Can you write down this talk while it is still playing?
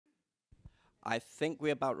I think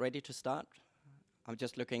we're about ready to start. I'm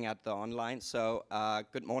just looking at the online. So,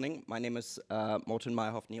 good morning. My name is Morten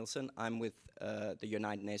Meyerhoff Nielsen. I'm with the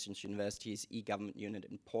United Nations University's e-government unit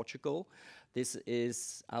in Portugal.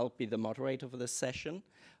 I'll be the moderator for this session.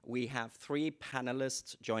 We have 3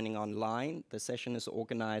 panelists joining online. The session is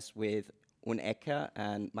organized with UNECA,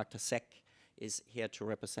 and Magda Sek is here to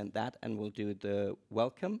represent that, and we'll do the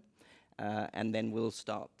welcome. And then we'll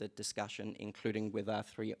start the discussion, including with our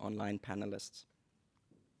 3 online panelists.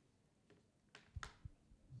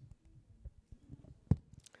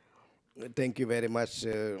 Thank you very much,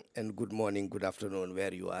 and good morning, good afternoon,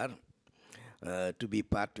 where you are, to be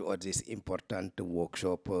part of this important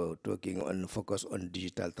workshop talking on focus on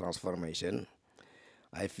digital transformation.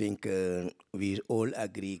 I think we all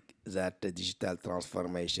agree that digital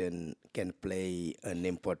transformation can play an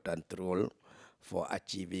important role for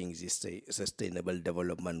achieving this sustainable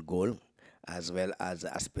development goal, as well as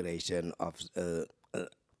the aspiration of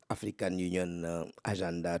African Union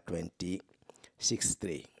Agenda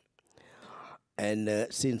 2063. And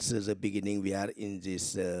since the beginning, we are in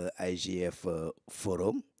this IGF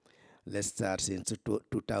forum. Let's start since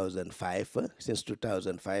 2005. Since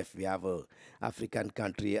 2005, we have African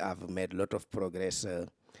country have made a lot of progress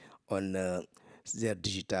on their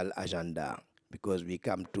digital agenda, because we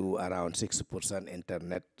come to around 6%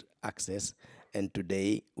 internet access, and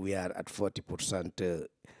today we are at 40%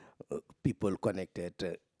 people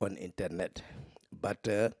connected on internet. But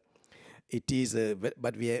it is,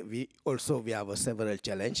 but we also have several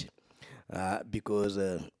challenges because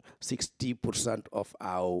 60% of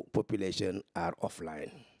our population are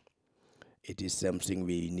offline. It is something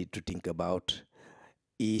we need to think about.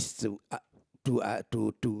 Is to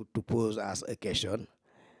pose us a question,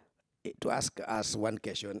 to ask us one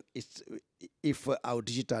question: is if our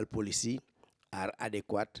digital policy are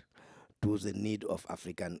adequate to the need of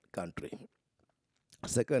African country.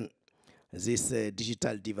 Second, this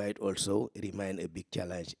digital divide also remains a big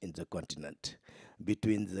challenge in the continent,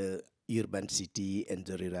 between the urban city and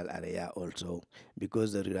the rural area also,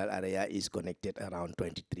 because the rural area is connected around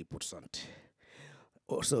 23%.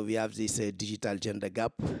 Also, we have this digital gender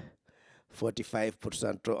gap.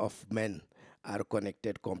 45% of men are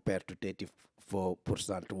connected compared to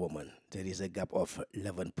 34% women. There is a gap of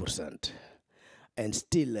 11%. And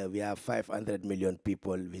still, we have 500 million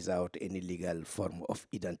people without any legal form of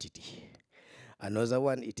identity. Another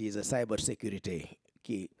one, it is a cybersecurity,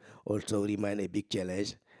 also remain a big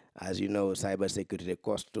challenge. As you know, cybersecurity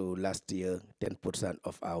cost to last year 10%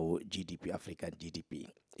 of our GDP, African GDP.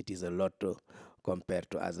 It is a lot compared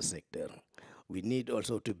to other sector. We need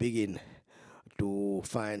also to begin to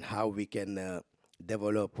find how we can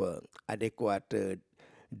develop adequate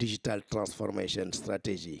digital transformation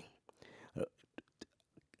strategy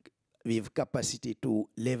with capacity to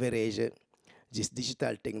leverage this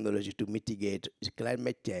digital technology to mitigate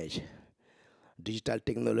climate change, digital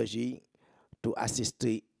technology to assist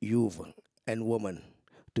the youth and women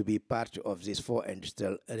to be part of this 4th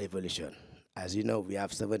industrial revolution. As you know, we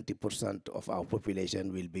have 70% of our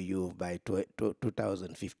population will be youth by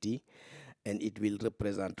 2050, and it will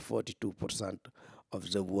represent 42% of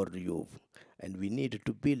the world youth. And we need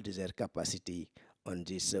to build their capacity on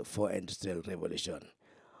this 4th industrial revolution.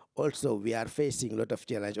 Also, we are facing a lot of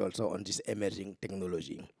challenge also on this emerging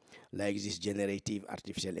technology, like this generative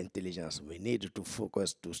artificial intelligence. We need to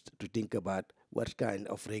focus to think about what kind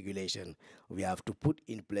of regulation we have to put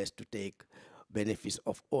in place to take benefits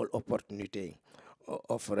of all opportunity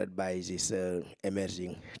offered by this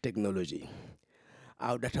emerging technology.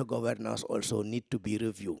 Our data governance also need to be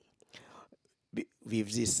reviewed.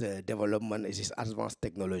 With this development, this advanced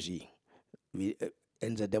technology,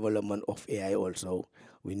 and the development of AI also,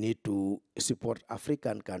 we need to support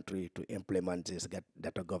African country to implement this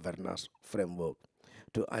data governance framework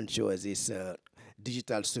to ensure this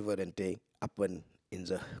digital sovereignty happen in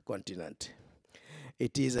the continent.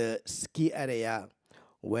 It is a key area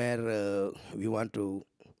where we want to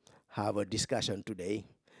have a discussion today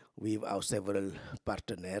with our several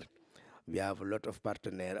partners. We have a lot of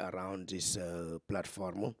partners around this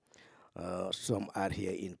platform. Some are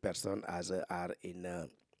here in person, others are in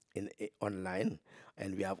online,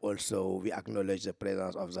 and we acknowledge the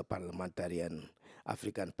presence of the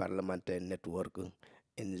African Parliamentary Network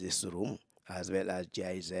in this room, as well as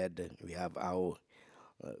GIZ. We have our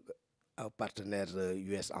partners,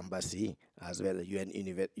 U.S. Embassy, as well as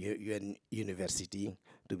UN University,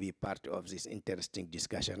 to be part of this interesting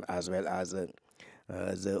discussion, as well as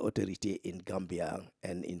the authority in Gambia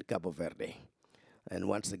and in Cabo Verde. And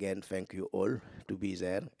once again, thank you all to be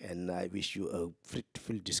there, and I wish you a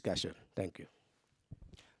fruitful discussion. Thank you.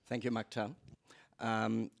 Thank you, Magda.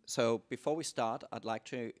 So before we start, I'd like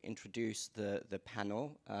to introduce the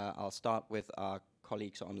panel. I'll start with our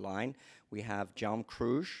colleagues online. We have Jaume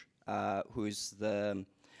Cruz, who's the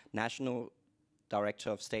National Director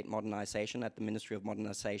of State Modernization at the Ministry of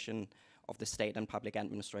Modernization of the State and Public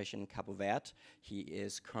Administration in Cabo Verde. He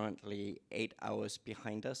is currently 8 hours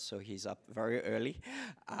behind us, so he's up very early.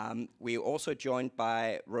 We're also joined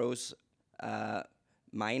by Rose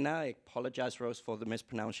Maina. I apologize, Rose, for the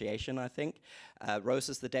mispronunciation, I think. Rose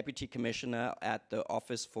is the Deputy Commissioner at the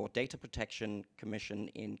Office for Data Protection Commission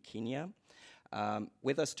in Kenya.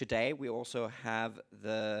 With us today, we also have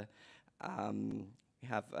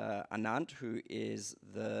Anand, who is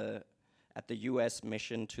at the US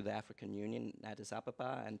mission to the African Union, Addis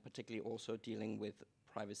Ababa, and particularly also dealing with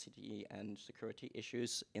privacy and security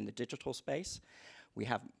issues in the digital space. We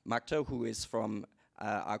have Magda, who is from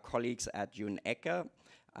our colleagues at UNECA.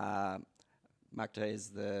 Magda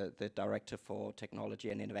is the Director for Technology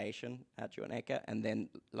and Innovation at UNECA. And then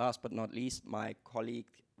last but not least, my colleague,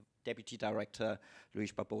 Deputy Director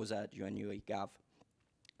Luis Barbosa at UNUIGAV.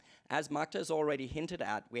 As Magda has already hinted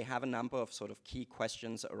at, we have a number of sort of key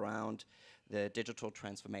questions around the digital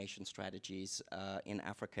transformation strategies in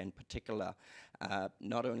Africa in particular,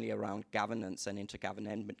 not only around governance and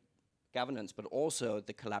governance, but also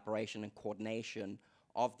the collaboration and coordination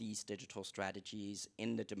of these digital strategies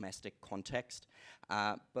in the domestic context,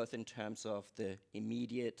 both in terms of the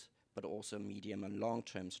immediate but also medium and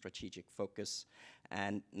long-term strategic focus,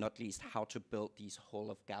 and not least how to build these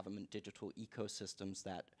whole-of-government digital ecosystems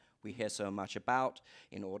that we hear so much about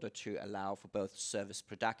in order to allow for both service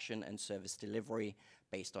production and service delivery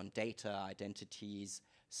based on data, identities,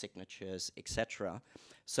 signatures, etc.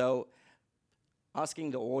 So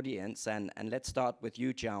asking the audience, and let's start with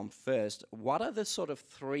you, Jaume, first, what are the sort of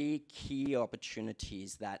 3 key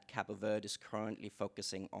opportunities that Cabo Verde is currently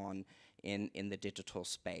focusing on in the digital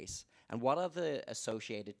space? And what are the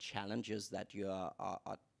associated challenges that you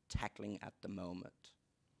are tackling at the moment?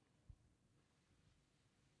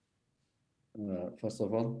 First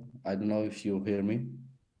of all, I don't know if you hear me.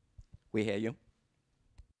 We hear you.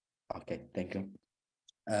 Okay, thank you.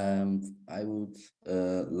 I would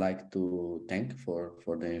like to thank for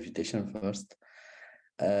the invitation first.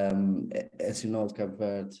 As you know, Cape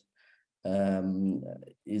Verde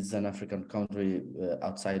is an African country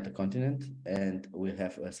outside the continent, and we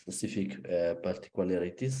have specific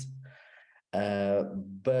particularities.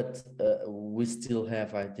 But we still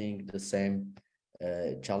have, I think, the same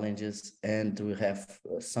challenges, and we have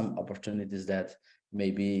some opportunities that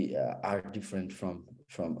maybe are different from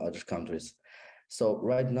other countries. So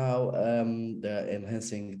right now, the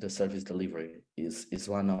enhancing the service delivery is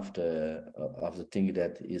one of the things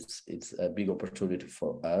that it's a big opportunity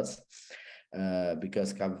for us,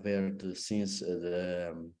 because Cabo Verde, since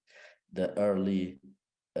the early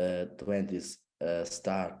 20s,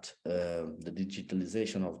 start the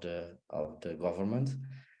digitalization of the government,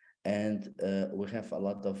 and we have a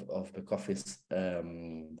lot of back office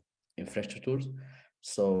infrastructures,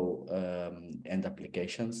 so and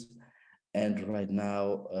applications. And right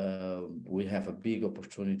now, we have a big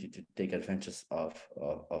opportunity to take advantage of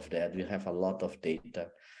that. We have a lot of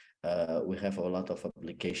data, we have a lot of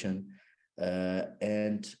application,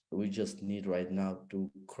 and we just need right now to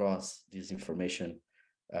cross this information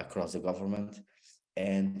across the government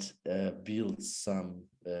and build some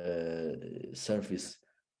service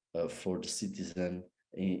for the citizen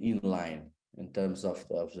in line in terms of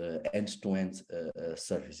the end-to-end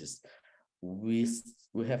services. We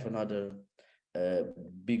have another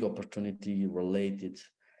big opportunity related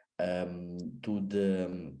to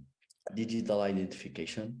the digital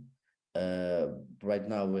identification. Right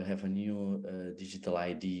now, we have a new digital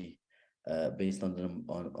ID based on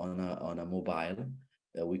a mobile.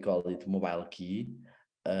 We call it mobile key,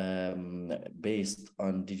 based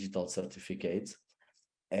on digital certificates.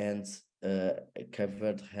 And Cape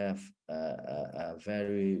Verde have a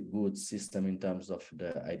very good system in terms of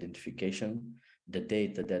the identification. The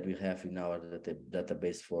data that we have in our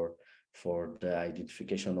database for the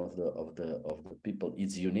identification of the people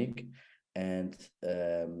is unique, and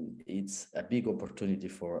it's a big opportunity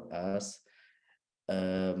for us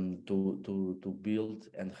to build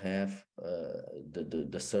and have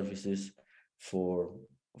the services for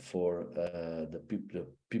the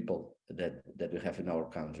people that we have in our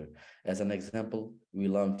country. As an example, we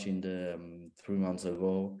launched in the 3 months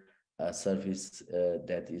ago a service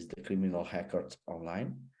that is the criminal records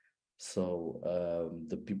online. So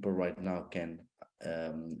the people right now can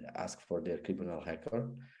ask for their criminal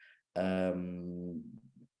record.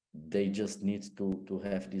 they just need to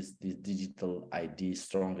have this digital ID,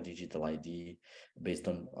 strong digital ID based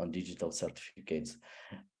on digital certificates.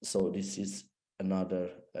 So this is another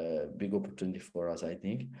big opportunity for us, I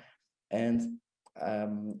think. And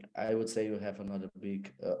I would say you have another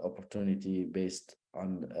big opportunity based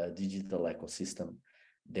on a digital ecosystem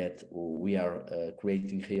that we are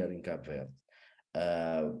creating here in Cape Verde.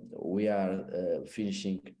 We are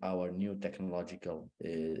finishing our new technological,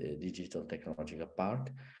 digital technological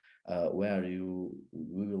park, where we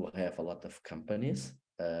will have a lot of companies,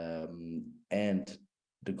 and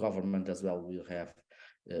the government as well will have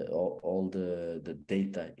all the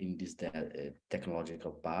data in this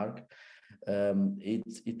technological park.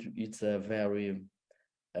 It's a very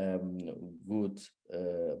good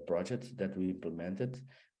project that we implemented.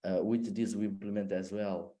 With this, we implement as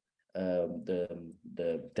well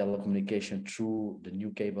the telecommunication through the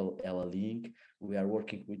new cable Ela Link. We are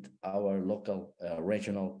working with our local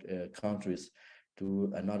regional countries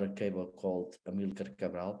to another cable called Amilcar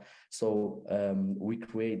Cabral. So we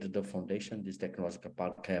created the foundation. This technological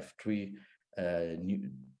park have two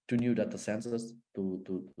new data centers to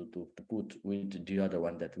put with the other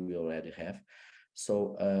one that we already have.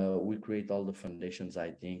 So we create all the foundations,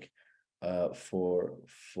 I think, for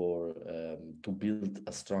to build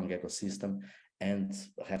a strong ecosystem and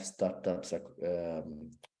have startups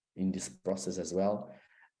in this process as well.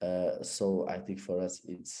 So I think for us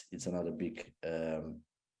it's another big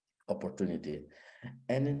opportunity.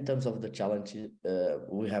 And in terms of the challenge,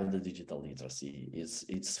 we have the digital literacy.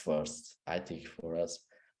 It's first, I think, for us.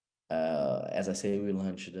 As I say, we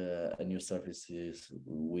launched a new services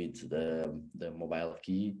with the mobile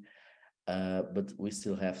key, but we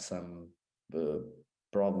still have some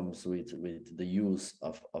problems with the use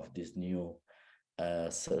of these new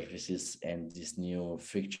services and these new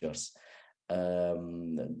features.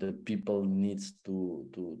 The people needs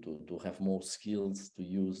to have more skills to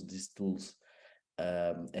use these tools,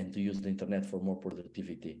 and to use the internet for more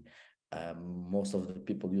productivity. Most of the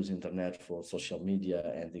people use internet for social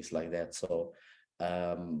media and things like that. So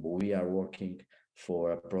we are working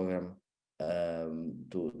for a program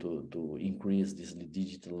to increase this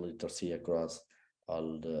digital literacy across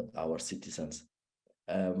all our citizens.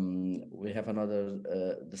 We have another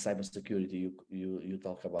the cybersecurity. You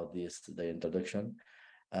talk about this, the introduction.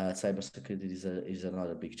 Cybersecurity is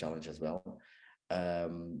another big challenge as well.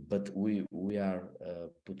 But we are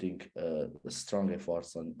putting strong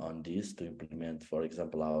efforts on this to implement, for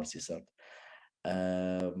example, our CSAT.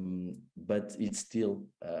 But it's still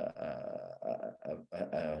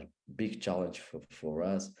a big challenge for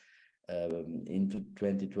us. Into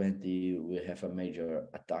 2020, we have a major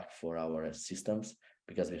attack for our systems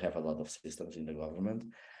because we have a lot of systems in the government.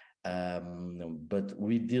 But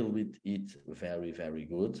we deal with it very, very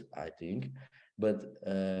good, I think. But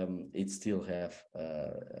it still have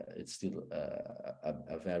it's still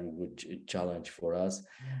a very good challenge for us.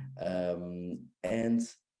 And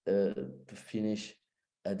to finish,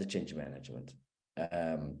 the change management.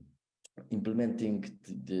 Implementing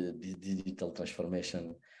the digital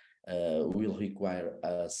transformation will require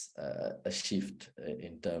us a shift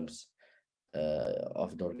in terms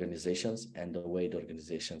of the organizations and the way the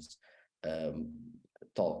organizations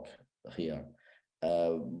talk here.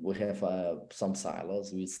 We have some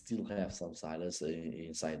silos. We still have some silos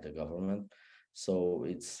inside the government. So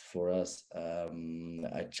it's for us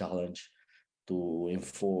a challenge to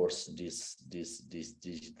enforce this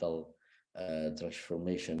digital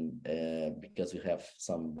transformation because we have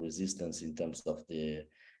some resistance in terms of the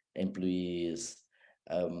employees.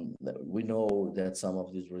 We know that some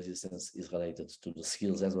of this resistance is related to the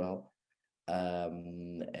skills as well.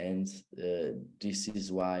 And this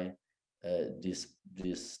is why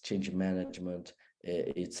this change management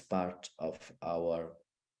it's part of our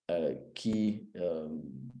key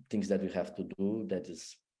things that we have to do. That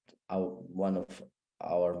is one of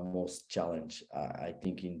our most challenge, I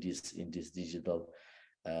think, in this digital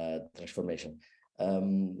transformation.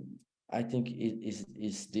 I think it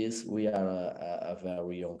is this. We are a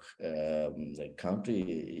very young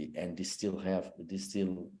country, and this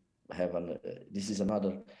is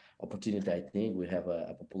another opportunity. I think we have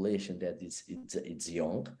a population that it's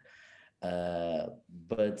young,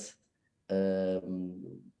 but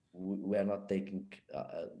we are not taking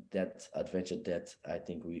that advantage that I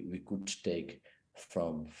think we could take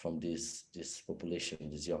from this population,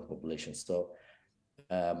 this young population. So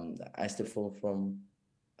I still fall from.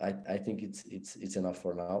 I think it's enough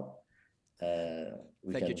for now.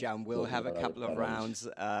 Thank you, Jan. We'll have a couple of rounds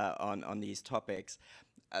on these topics.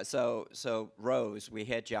 So Rose, we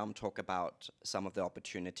heard Jan talk about some of the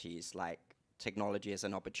opportunities like technology as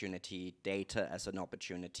an opportunity, data as an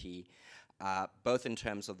opportunity, both in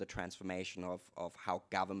terms of the transformation of how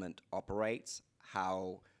government operates,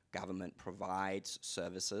 how government provides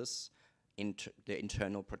services, the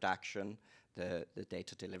internal production, the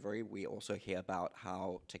data delivery. We also hear about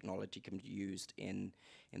how technology can be used in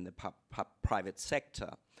the private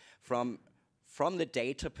sector. From the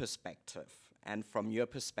data perspective, and from your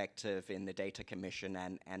perspective in the Data Commission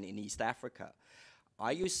and in East Africa,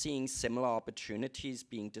 are you seeing similar opportunities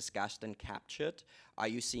being discussed and captured? Are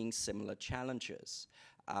you seeing similar challenges?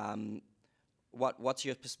 What's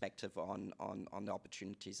your perspective on the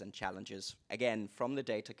opportunities and challenges, again, from the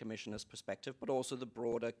Data Commissioner's perspective, but also the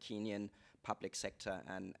broader Kenyan public sector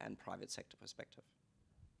and private sector perspective?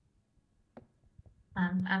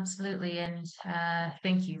 Absolutely, and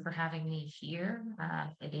thank you for having me here.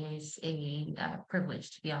 It is a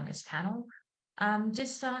privilege to be on this panel.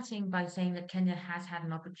 Just starting by saying that Kenya has had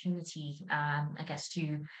an opportunity, I guess,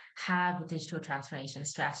 to have a digital transformation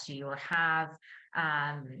strategy or have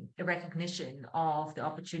a recognition of the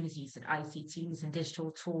opportunities that ICTs and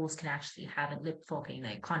digital tools can actually have in leapfrogging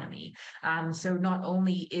the economy. So not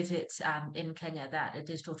only is it in Kenya that a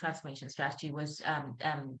digital transformation strategy was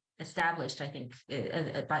established, I think,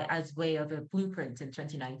 as way of a blueprint in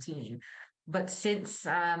 2019, but since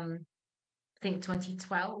I think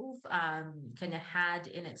 2012, Kenya had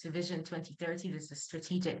in its Vision 2030, there's a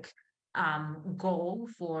strategic goal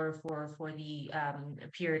for the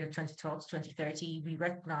period of 2012 to 2030. We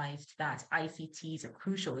recognized that ICTs are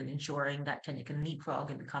crucial in ensuring that Kenya can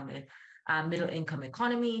leapfrog and become a middle income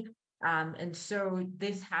economy. And so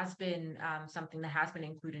this has been something that has been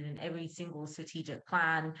included in every single strategic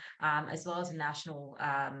plan, as well as a national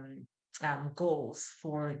goals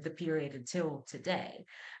for the period until today.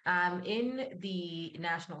 In the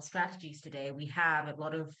national strategies today, we have a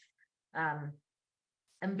lot of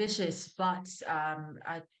ambitious but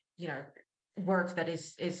work that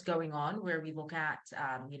is going on, where we look at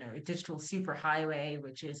a digital superhighway,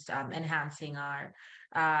 which is enhancing our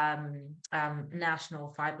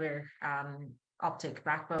national fiber optic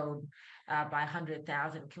backbone by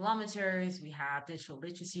 100,000 kilometers. We have digital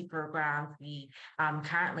literacy programs. We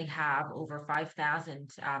currently have over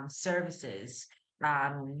 5,000 services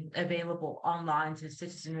available online to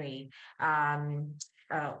citizenry.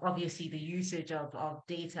 Obviously, the usage of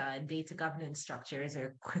data and data governance structures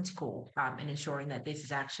are critical in ensuring that this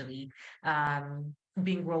is actually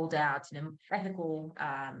being rolled out in an ethical,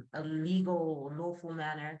 a legal, lawful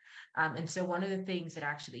manner. And so one of the things that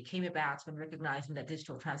actually came about when recognizing that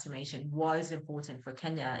digital transformation was important for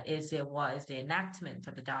Kenya is there was the enactment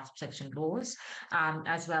of the data protection laws,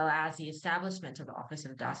 as well as the establishment of the Office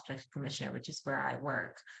of the Data Protection Commissioner, which is where I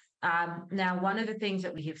work. Now, one of the things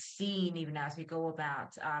that we have seen, even as we go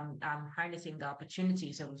about harnessing the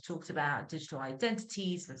opportunities, so we've talked about digital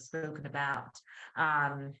identities, we've spoken about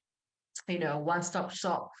one-stop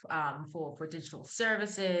shop for digital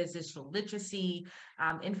services, digital literacy,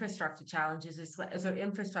 infrastructure challenges, so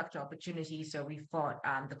infrastructure opportunities. So we've got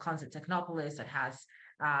the Concept Technopolis that has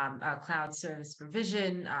a cloud service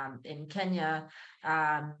provision in Kenya,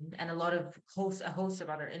 and a host of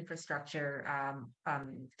other infrastructure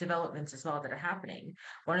developments as well that are happening.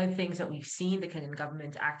 One of the things that we've seen the Kenyan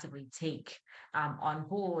government actively take on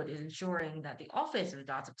board is ensuring that the Office of the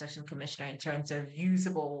Data Protection Commissioner, in terms of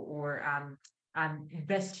usable or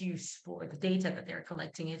best use for the data that they're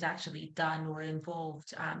collecting, is actually done or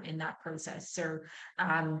involved in that process. So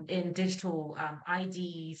in digital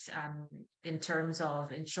IDs, in terms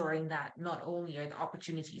of ensuring that not only are the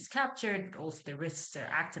opportunities captured, but also the risks are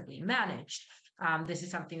actively managed. This is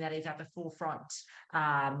something that is at the forefront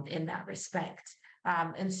in that respect.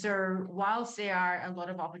 And so whilst there are a lot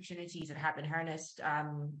of opportunities that have been harnessed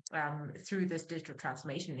through this digital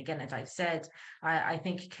transformation, again, as I've said, I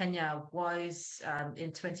think Kenya was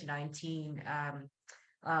in 2019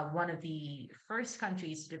 one of the first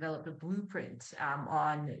countries to develop a blueprint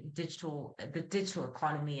on the digital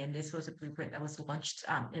economy, and this was a blueprint that was launched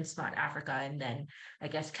in Smart Africa, and then I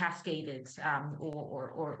guess cascaded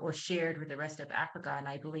or shared with the rest of Africa. And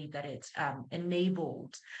I believe that it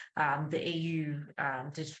enabled the AU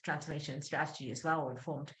digital transformation strategy as well, and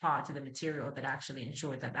formed part of the material that actually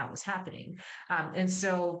ensured that that was happening. And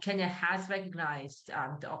so Kenya has recognized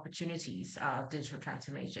the opportunities of digital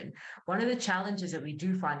transformation. One of the challenges that we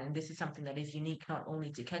do find, and this is something that is unique not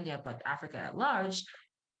only to Kenya, but Africa at large,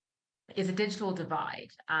 is a digital divide.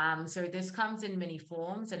 So this comes in many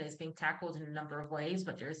forms and is being tackled in a number of ways,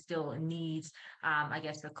 but there's still a need, I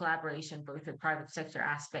guess, for collaboration, both the private sector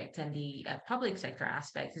aspect and the public sector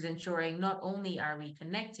aspect, is ensuring not only are we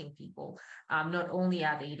connecting people, not only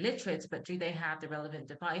are they literate, but do they have the relevant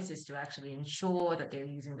devices to actually ensure that they're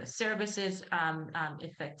using the services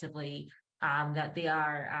effectively, that they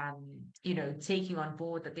are, taking on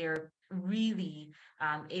board, that they're really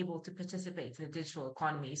able to participate in the digital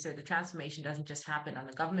economy. So the transformation doesn't just happen on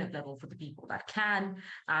the government level for the people that can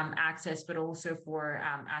access, but also for,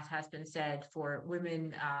 as has been said, for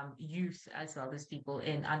women, youth, as well as people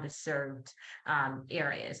in underserved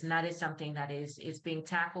areas. And that is something that is being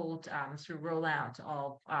tackled through rollout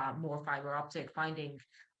of more fiber optic, finding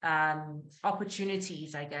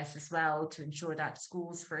opportunities, I guess, as well, to ensure that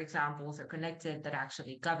schools, for example, are connected, that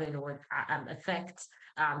actually govern or affect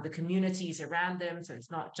the communities around them. So it's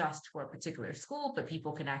not just for a particular school, but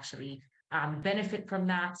people can actually benefit from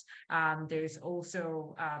that. There's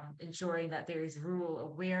also ensuring that there is rural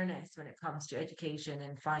awareness when it comes to education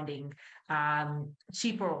and finding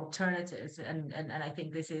cheaper alternatives. And I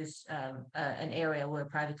think this is an area where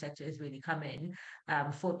private sector has really come in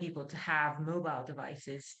for people to have mobile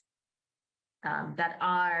devices that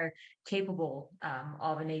are capable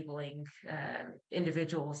of enabling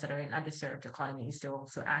individuals that are in underserved economies to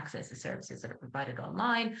also access the services that are provided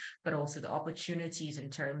online, but also the opportunities in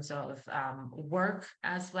terms of work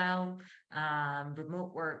as well,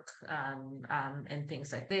 remote work, and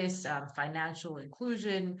things like this, financial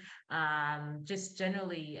inclusion, just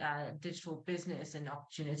generally digital business and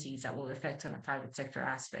opportunities that will affect on a private sector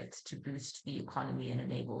aspect to boost the economy and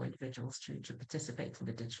enable individuals to participate in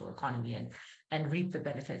the digital economy and reap the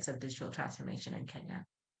benefits of digital transformation in Kenya.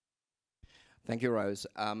 Thank you, Rose.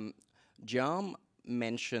 Jam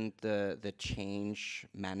mentioned the change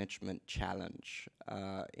management challenge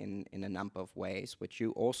in a number of ways, which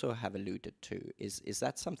you also have alluded to. Is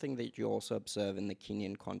that something that you also observe in the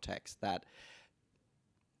Kenyan context, that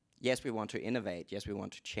yes, we want to innovate, yes, we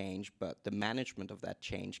want to change, but the management of that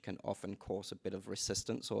change can often cause a bit of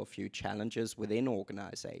resistance or a few challenges within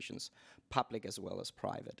organizations, public as well as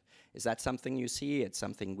private. Is that something you see? It's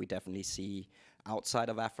something we definitely see outside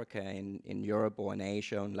of Africa, in Europe or in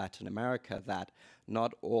Asia and Latin America, that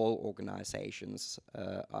not all organizations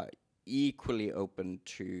are equally open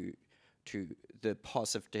to the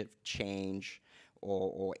positive change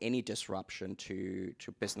or any disruption to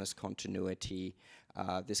business continuity.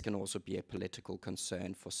 This can also be a political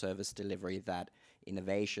concern for service delivery, that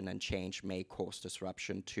innovation and change may cause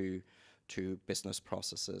disruption to business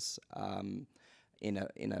processes in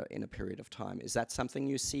a period of time. Is that something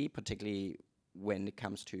you see, particularly when it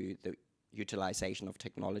comes to the utilization of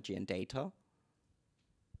technology and data?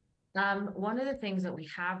 One of the things that we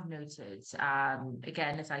have noted,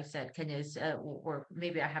 again, as I said, Kenya's, or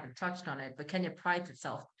maybe I haven't touched on it, but Kenya prides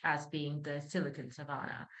itself as being the Silicon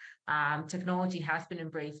Savannah. Technology has been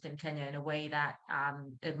embraced in Kenya in a way that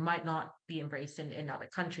it might not be embraced in other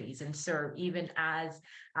countries. And so even as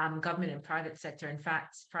government and private sector, in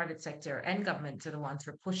fact, private sector and government are the ones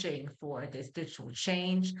who are pushing for this digital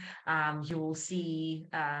change. You will see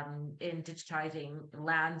in digitizing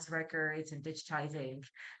lands records and digitizing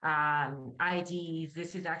IDs,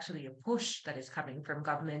 this is actually a push that is coming from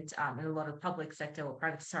government, and a lot of public sector or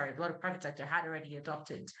private, sorry, a lot of private sector had already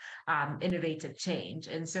adopted innovative change.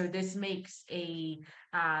 And so this makes a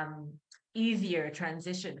easier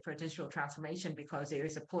transition for digital transformation, because there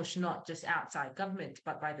is a push not just outside government,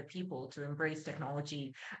 but by the people to embrace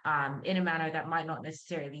technology in a manner that might not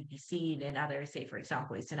necessarily be seen in other, say, for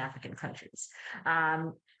example, Eastern African countries.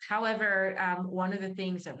 However, one of the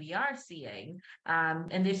things that we are seeing,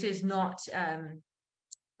 and this is not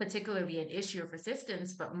particularly an issue of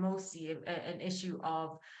resistance, but mostly an issue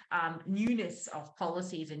of newness of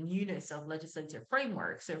policies and newness of legislative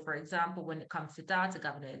framework. So, for example, when it comes to data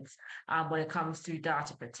governance, when it comes to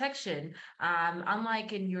data protection,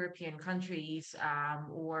 unlike in European countries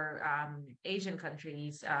or Asian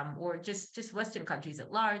countries or just Western countries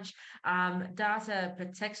at large, data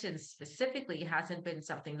protection specifically hasn't been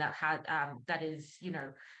something that had that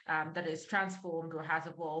is transformed or has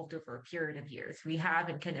evolved over a period of years. We have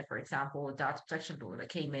in Kenya, for example, a data protection law that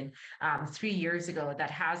came in 3 years ago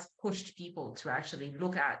that has pushed people to actually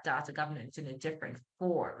look at data governance in a different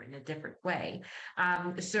form, in a different way.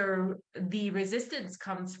 So the resistance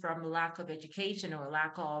comes from lack of education or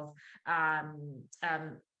lack of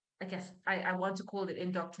I guess I want to call it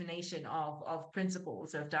indoctrination of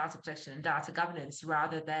principles of data protection and data governance,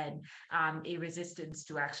 rather than a resistance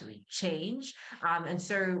to actually change. And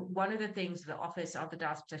so one of the things the Office of the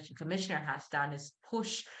Data Protection Commissioner has done is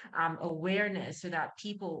push awareness so that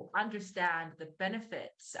people understand the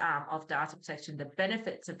benefits of data protection, the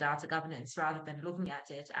benefits of data governance, rather than looking at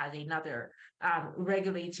it as another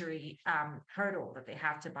regulatory hurdle that they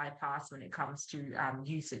have to bypass when it comes to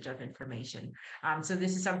usage of information. So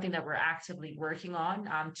this is something that we're actively working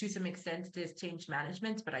on. To some extent, there's change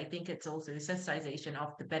management, but I think it's also sensitization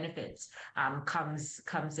of the benefits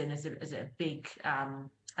comes in as a big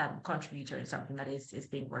contributor and something that is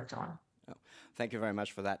being worked on. Oh, thank you very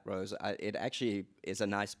much for that, Rose. It actually is a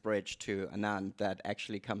nice bridge to Anand that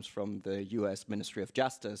actually comes from the U.S. Ministry of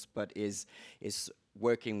Justice, but is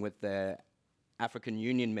working with the African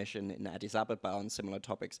Union mission in Addis Ababa on similar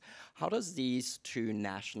topics. How does these two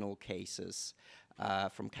national cases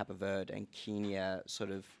from Cape Verde and Kenya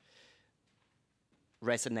sort of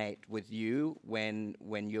resonate with you when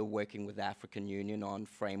you're working with the African Union on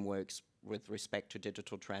frameworks with respect to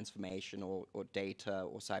digital transformation or data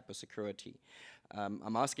or cybersecurity?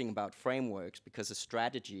 I'm asking about frameworks because a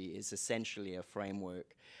strategy is essentially a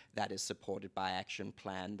framework that is supported by action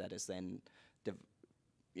plan that is then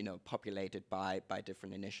populated by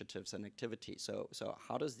different initiatives and activities. So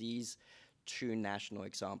how does these two national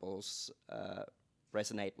examples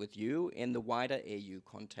resonate with you in the wider AU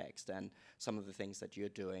context and some of the things that you're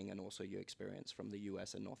doing and also your experience from the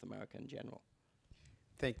US and North America in general?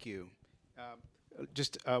 Thank you.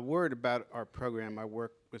 Just a word about our program. I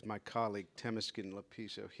work with my colleague Temesgen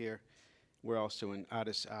Lapiso here. We're also in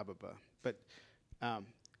Addis Ababa. But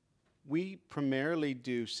we primarily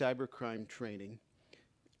do cybercrime training,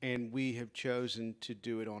 and we have chosen to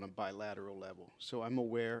do it on a bilateral level. So I'm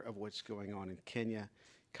aware of what's going on in Kenya.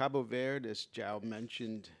 Cabo Verde, as Jao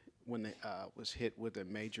mentioned, when they was hit with a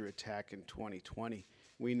major attack in 2020,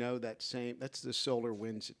 we know that's the solar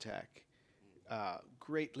winds attack.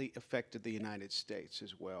 Greatly affected the United States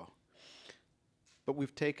as well. But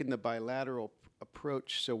we've taken the bilateral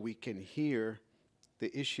approach so we can hear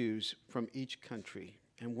the issues from each country.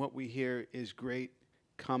 And what we hear is great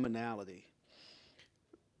commonality.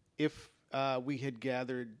 If we had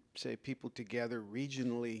gathered, say, people together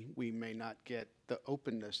regionally, we may not get the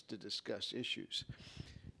openness to discuss issues.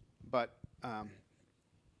 But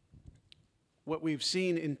what we've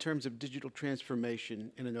seen in terms of digital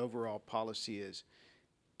transformation in an overall policy is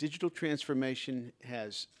digital transformation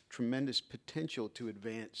has tremendous potential to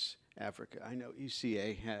advance Africa. I know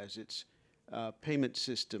ECA has its payment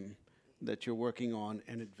system that you're working on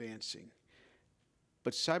and advancing.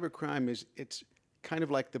 But cybercrime it's kind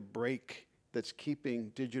of like the brake that's keeping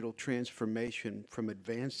digital transformation from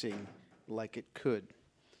advancing like it could.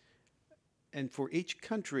 And for each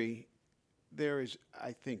country, there is,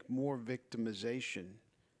 I think, more victimization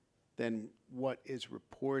than what is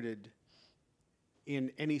reported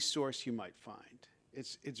in any source you might find.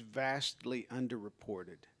 It's vastly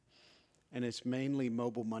underreported, and it's mainly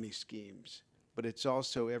mobile money schemes, but it's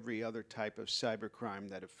also every other type of cybercrime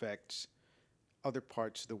that affects other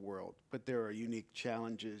parts of the world. But there are unique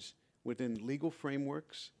challenges within legal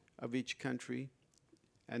frameworks of each country,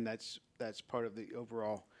 and that's part of the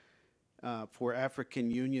overall. For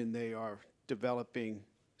African Union, they are developing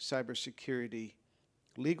cybersecurity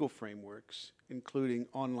legal frameworks, including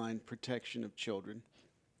online protection of children.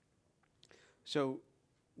 So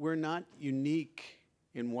we're not unique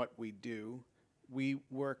in what we do. We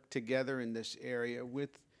work together in this area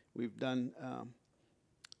we've done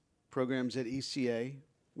programs at ECA.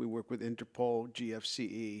 We work with Interpol,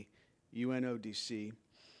 GFCE, UNODC,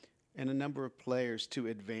 and a number of players to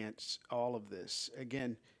advance all of this.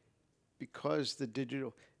 Again, because the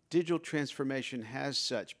digital transformation has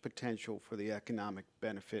such potential for the economic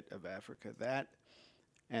benefit of Africa. That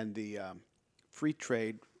and the free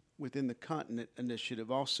trade within the continent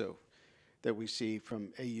initiative also that we see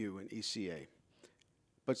from AU and ECA.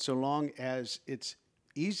 But so long as it's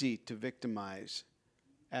easy to victimize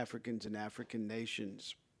Africans and African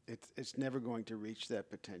nations, it's never going to reach that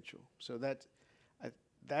potential. So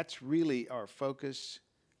that's really our focus,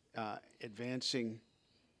 advancing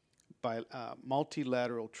by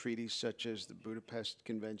multilateral treaties such as the Budapest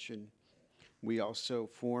Convention. We also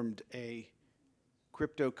formed a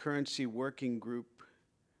cryptocurrency working group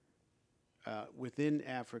within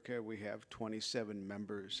Africa. We have 27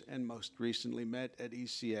 members, and most recently met at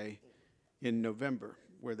ECA in November,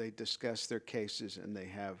 where they discuss their cases and they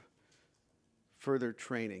have further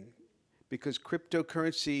training. Because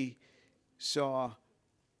cryptocurrency saw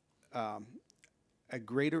a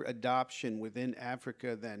greater adoption within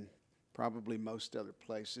Africa than probably most other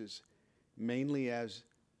places, mainly as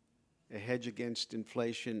a hedge against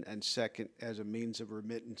inflation, and second, as a means of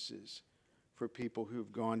remittances for people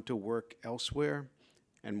who've gone to work elsewhere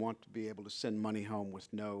and want to be able to send money home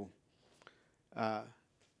with no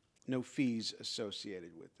no fees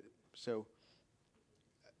associated with it. So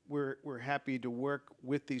we're happy to work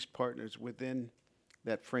with these partners within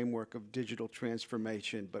that framework of digital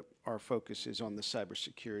transformation, but our focus is on the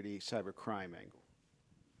cybersecurity, cybercrime angle.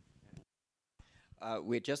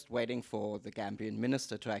 We're just waiting for the Gambian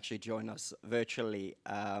minister to actually join us virtually.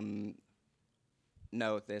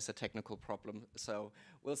 No, there's a technical problem, so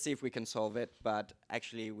we'll see if we can solve it. But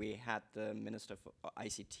actually, we had the Minister for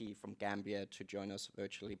ICT from Gambia to join us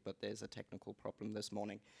virtually, but there's a technical problem this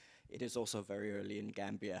morning. It is also very early in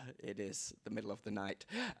Gambia. It is the middle of the night.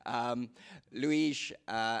 Luis,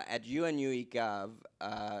 at UNUE Gov,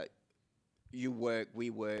 we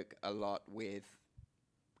work a lot with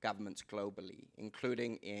governments globally,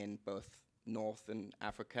 including in both Northern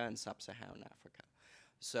Africa and Sub-Saharan Africa.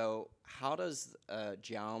 So how does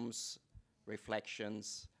Jaume's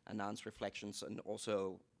reflections, Anand's reflections, and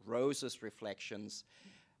also Rose's reflections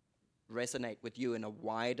resonate with you in a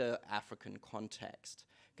wider African context,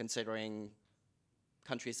 considering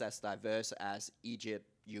countries as diverse as Egypt,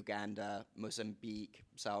 Uganda, Mozambique,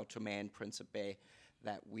 Sao Tome and Principe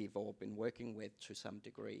that we've all been working with to some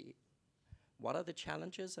degree? What are the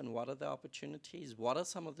challenges and what are the opportunities? What are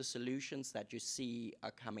some of the solutions that you see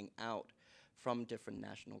are coming out from different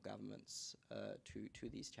national governments to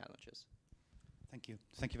these challenges? Thank you.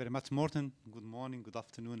 Thank you very much, Morten. Good morning, good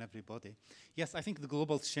afternoon, everybody. Yes, I think the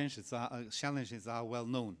global challenges are well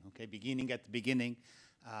known. Okay, beginning at the beginning,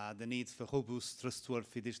 the need for robust,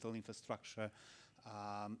 trustworthy digital infrastructure,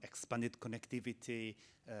 expanded connectivity,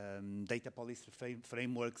 data policy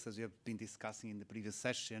frameworks, as we have been discussing in the previous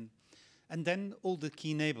session, and then all the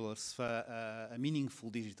key enablers for a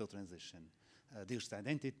meaningful digital transition. Digital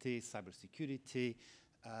identity, cybersecurity,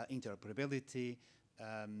 interoperability.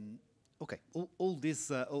 Okay, all these,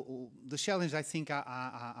 the challenges I think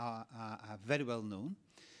are very well known.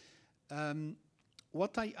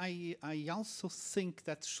 What I also think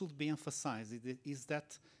that should be emphasized is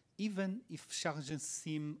that even if challenges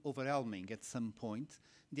seem overwhelming at some point,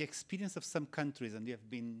 the experience of some countries, and we have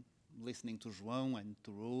been listening to João and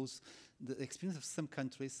to Rose, the experience of some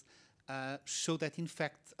countries show that in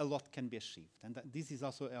fact a lot can be achieved, and this is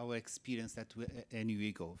also our experience at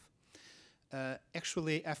NUE Gov.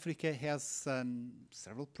 Actually, Africa has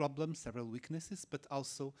several problems, several weaknesses, but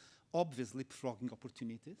also obviously leapfrogging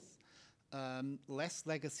opportunities, less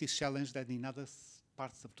legacy challenge than in other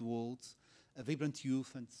parts of the world, a vibrant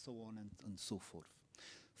youth, and so on and so forth.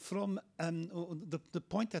 From the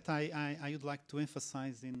point that I would like to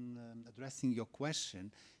emphasize in addressing your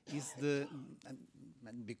question is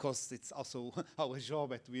and because it's also our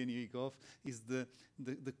job at NUE Gov, is the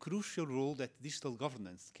crucial role that digital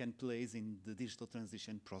governance can play in the digital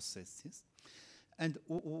transition processes. And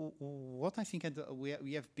what I think, and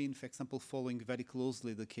we have been, for example, following very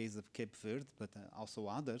closely the case of Cape Verde, but also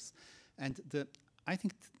others, and I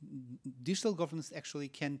think digital governance actually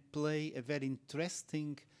can play a very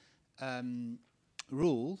interesting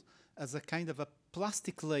role as a kind of a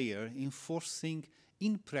plastic layer enforcing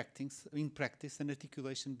in practice an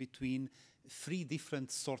articulation between three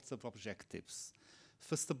different sorts of objectives.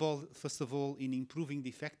 First of all, in improving the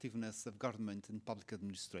effectiveness of government and public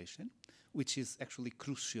administration, which is actually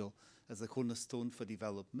crucial as a cornerstone for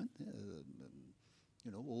development.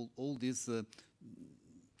 You know, all these.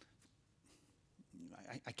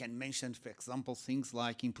 I can mention, for example, things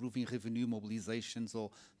like improving revenue mobilizations or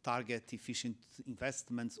target efficient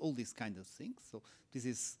investments, all these kind of things. So this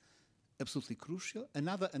is absolutely crucial.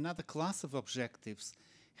 Another class of objectives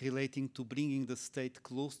relating to bringing the state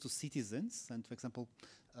close to citizens, and for example,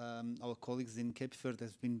 our colleagues in Cape Verde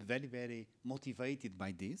have been very, very motivated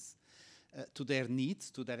by this, to their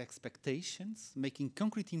needs, to their expectations, making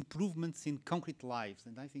concrete improvements in concrete lives,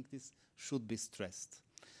 and I think this should be stressed.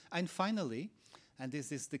 And finally, and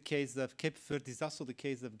this is the case of Cape Verde, is also the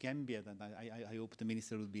case of Gambia, and I hope the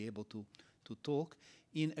minister will be able to talk,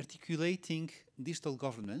 in articulating digital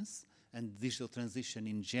governance and digital transition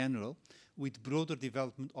in general with broader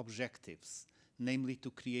development objectives, namely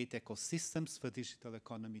to create ecosystems for digital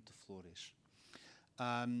economy to flourish.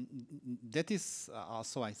 That is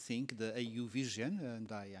also, I think, the AU vision,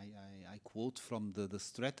 and I quote from the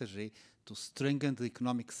strategy to strengthen the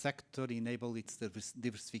economic sector, enable its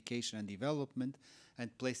diversification and development,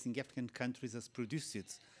 and placing African countries as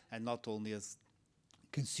producers and not only as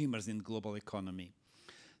consumers in the global economy.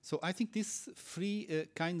 So I think these three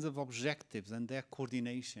kinds of objectives and their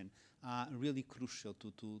coordination are really crucial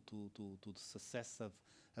to the success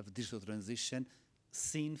of digital transition,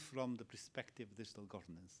 seen from the perspective of digital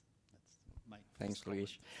governance. That's my Thanks,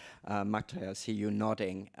 Luis. Magda, I see you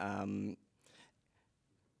nodding.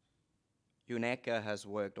 UNECA has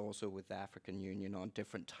worked also with the African Union on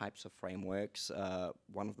different types of frameworks.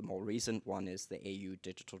 One of the more recent one is the AU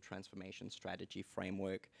Digital Transformation Strategy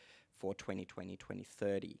Framework for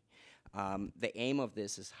 2020-2030. The aim of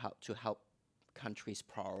this is to help countries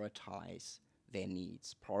prioritize their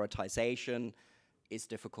needs. Prioritization is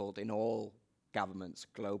difficult in all governments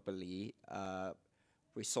globally.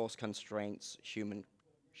 Resource constraints, human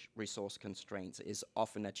resource constraints is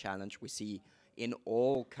often a challenge we see in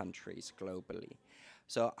all countries globally.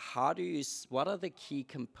 So what are the key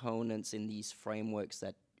components in these frameworks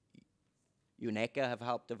that UNECA have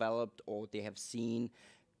helped develop or they have seen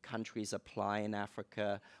countries apply in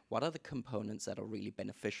Africa? What are the components that are really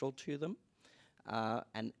beneficial to them?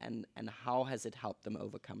 And how has it helped them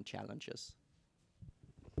overcome challenges?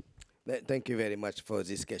 Thank you very much for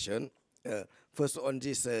this question. First, on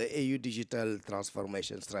this AU digital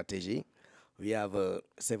transformation strategy, we have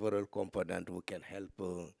several components who can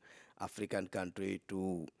help African countries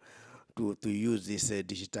to use this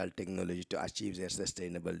digital technology to achieve their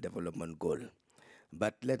sustainable development goal.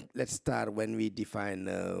 But let's start when we define,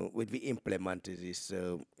 when we implement this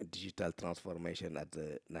digital transformation at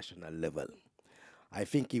the national level. I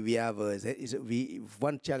think we have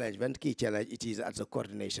one key challenge. It is at the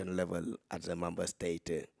coordination level at the member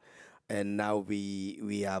state, and now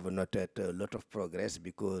we have noted a lot of progress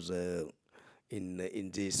because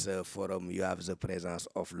in this forum you have the presence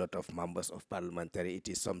of a lot of members of parliamentary. It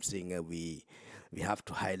is something we have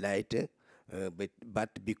to highlight. But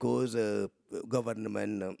because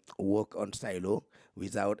government work on silo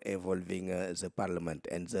without involving the parliament,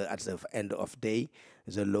 and at the end of the day,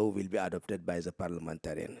 the law will be adopted by the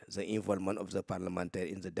parliamentarian. The involvement of the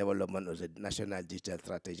parliamentarian in the development of the national digital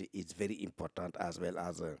strategy is very important, as well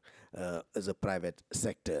as the private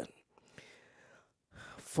sector.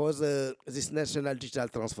 For this national digital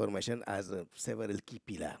transformation has several key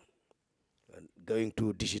pillars, going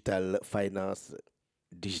to digital finance,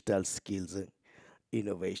 digital skills,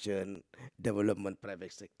 innovation, development,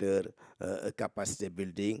 private sector, capacity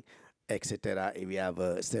building, etc. We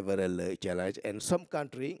have several challenges, and some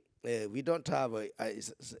country we don't have.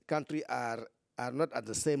 Country are not at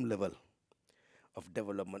the same level of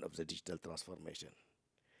development of the digital transformation.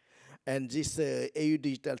 And this AU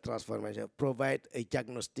digital transformation provide a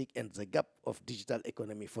diagnostic and the gap of digital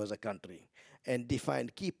economy for the country, and define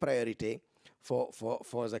key priority for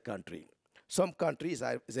the country. Some countries,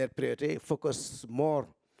 their priority focus more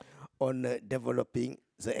on developing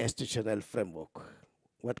the institutional framework.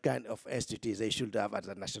 What kind of institutes they should have at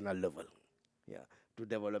the national level, to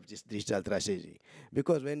develop this digital strategy.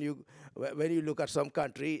 Because when you look at some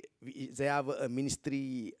country, they have a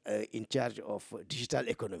ministry in charge of digital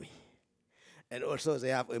economy, and also they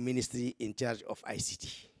have a ministry in charge of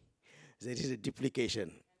ICT. There is a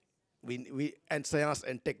duplication. And science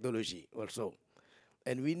and technology also.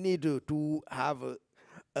 And we need to have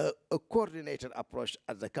a coordinated approach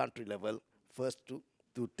at the country level first to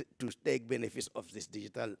take benefits of this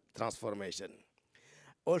digital transformation.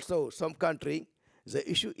 Also, some country, the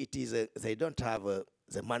issue it is they don't have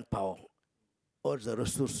the manpower or the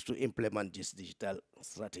resource to implement this digital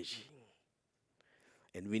strategy.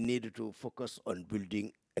 And we need to focus on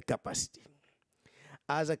building a capacity.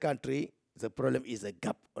 As a country, the problem is a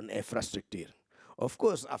gap on infrastructure. Of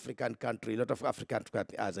course, African country, a lot of African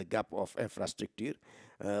countries has a gap of infrastructure,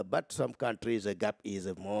 but some countries the gap is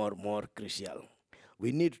more crucial.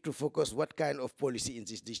 We need to focus what kind of policy in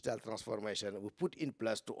this digital transformation we put in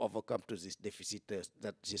place to overcome to this deficit,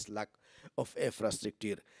 this lack of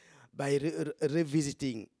infrastructure, by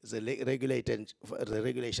revisiting the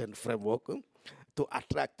regulation framework to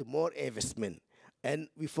attract more investment. And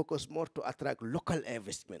we focus more to attract local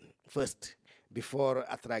investment first, before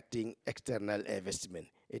attracting external investment.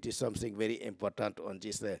 It is something very important on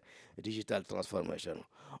this digital transformation.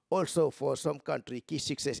 Also, for some country, key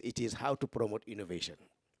success it is how to promote innovation.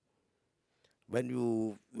 When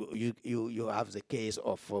you have the case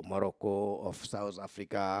of Morocco, of South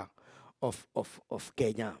Africa, of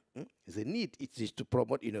Kenya, the need it is to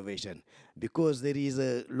promote innovation, because there is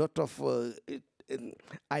a lot of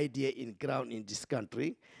idea in ground in this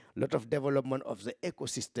country, lot of development of the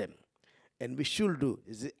ecosystem. And we should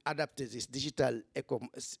adapt this digital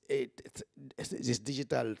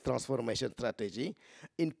transformation strategy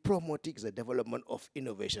in promoting the development of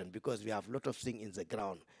innovation, because we have a lot of things in the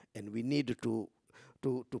ground, and we need to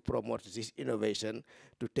promote this innovation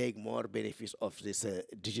to take more benefits of this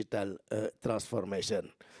digital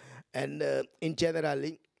transformation. And in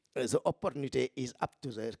generally, the opportunity is up to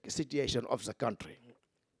the situation of the country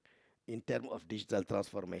in terms of digital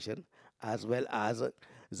transformation, as well as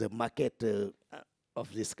the market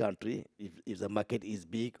of this country, if the market is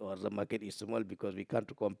big or the market is small, because we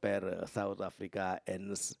can't compare South Africa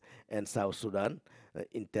and South Sudan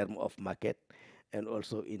in terms of market, and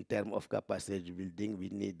also in terms of capacity building. We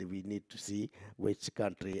need to see which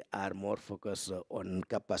country are more focused on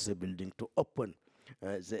capacity building to open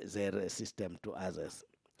their system to others.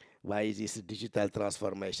 Why is this digital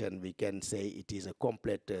transformation? We can say it is a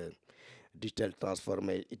complete digital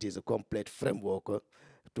transformation. It is a complete framework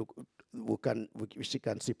to which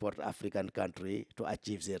can support African country to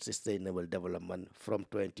achieve their sustainable development from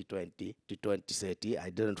 2020 to 2030. I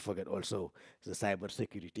didn't forget also the cyber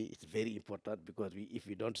security. It's very important, because if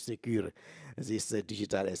we don't secure this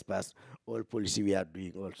digital space, all policy we are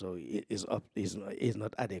doing also is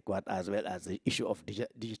not adequate, as well as the issue of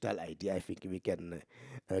digital ID. I think we can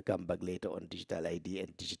come back later on digital ID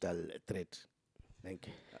and digital threat. Thank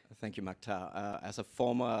you. Thank you, Maktar. As a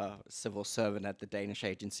former civil servant at the Danish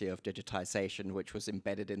Agency of Digitization, which was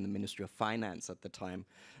embedded in the Ministry of Finance at the time,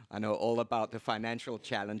 I know all about the financial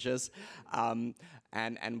challenges. And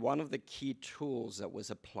one of the key tools that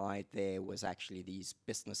was applied there was actually these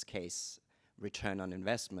business case return on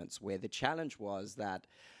investments, where the challenge was that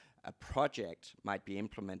a project might be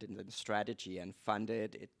implemented in the strategy and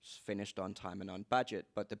funded, it's finished on time and on budget,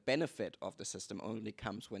 but the benefit of the system only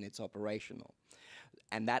comes when it's operational.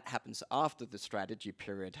 And that happens after the strategy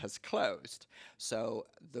period has closed. So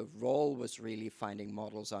the role was really finding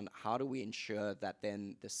models on how do we ensure that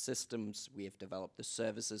then the systems we have developed, the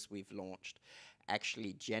services we've launched,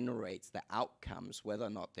 actually generates the outcomes, whether or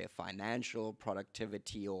not they're financial,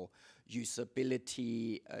 productivity, or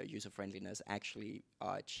usability, user-friendliness actually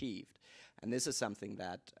are achieved. And this is something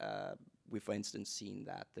that we've, for instance, seen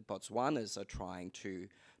that the Botswanas are trying to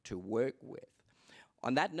work with.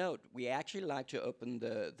 On that note, we actually like to open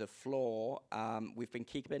the floor. We've been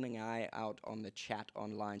keeping an eye out on the chat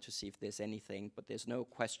online to see if there's anything, but there's no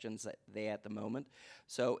questions there at the moment.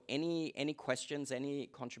 So any questions, any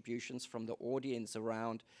contributions from the audience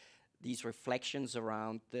around these reflections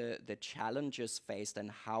around the challenges faced and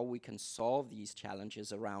how we can solve these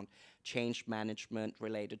challenges around change management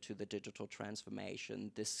related to the digital transformation,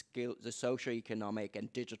 the socioeconomic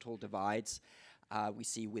and digital divides we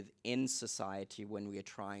see within society when we are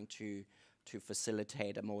trying to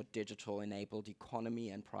facilitate a more digital-enabled economy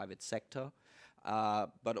and private sector,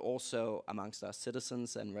 but also amongst our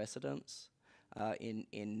citizens and residents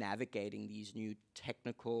in navigating these new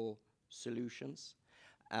technical solutions.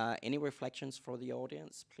 Any reflections for the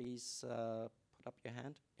audience? Please put up your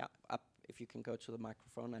hand. Yeah, up if you can go to the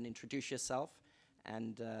microphone and introduce yourself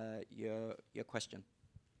and your question.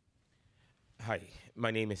 Hi,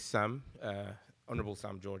 my name is Sam, Honorable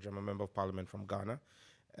Sam George. I'm a Member of Parliament from Ghana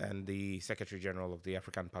and the Secretary General of the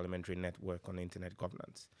African Parliamentary Network on Internet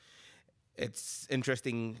Governance. It's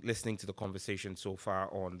interesting listening to the conversation so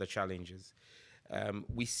far on the challenges.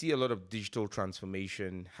 We see a lot of digital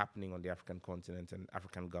transformation happening on the African continent and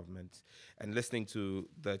African governments, and listening to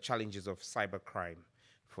the challenges of cybercrime,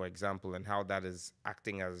 for example, and how that is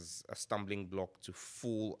acting as a stumbling block to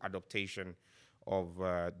full adaptation of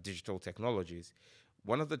digital technologies.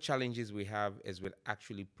 One of the challenges we have is with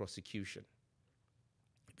actually prosecution.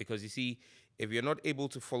 Because you see, if you're not able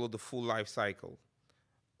to follow the full life cycle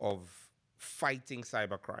of fighting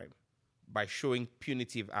cybercrime by showing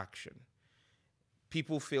punitive action,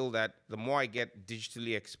 people feel that the more I get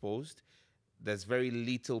digitally exposed, there's very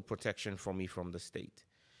little protection for me from the state.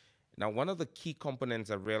 Now, one of the key components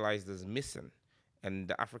I've realized is missing in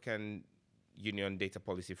the African Union data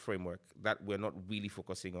policy framework that we're not really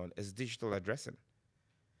focusing on is digital addressing.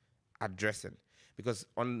 Because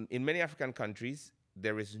in many African countries,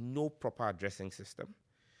 there is no proper addressing system.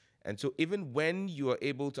 And so even when you are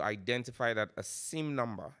able to identify that a SIM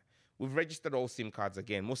number, we've registered all SIM cards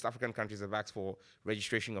again. Most African countries have asked for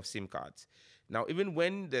registration of SIM cards. Now, even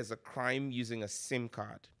when there's a crime using a SIM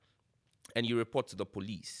card and you report to the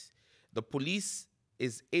police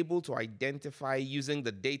is able to identify using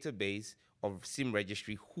the database of SIM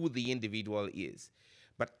registry who the individual is.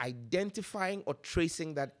 But identifying or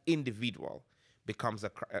tracing that individual becomes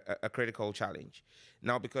a critical challenge.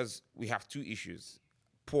 Now, because we have two issues,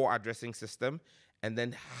 poor addressing system and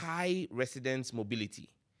then high residence mobility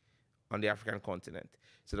on the African continent.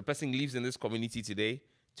 So the person lives in this community today,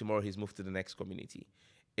 tomorrow he's moved to the next community.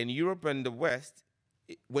 In Europe and the West,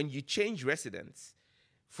 when you change residence,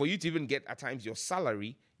 for you to even get at times your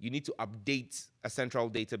salary, you need to update a central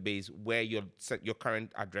database where your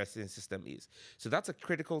current addressing system is. So that's a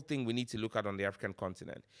critical thing we need to look at on the African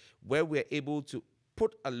continent, where we're able to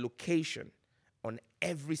put a location on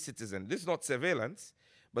every citizen. This is not surveillance,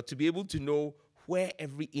 but to be able to know where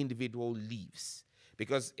every individual lives.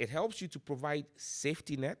 because it helps you to provide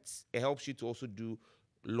safety nets. It helps you to also do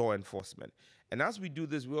law enforcement. And as we do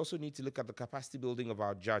this, we also need to look at the capacity building of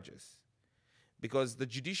our judges, because the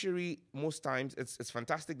judiciary, most times, it's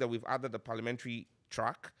fantastic that we've added the parliamentary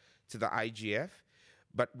track to the IGF,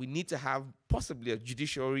 but we need to have possibly a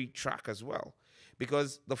judiciary track as well,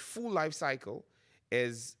 because the full life cycle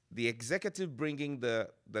is the executive bringing the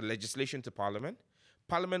legislation to parliament,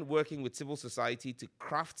 parliament working with civil society to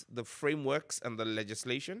craft the frameworks and the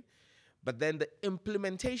legislation, but then the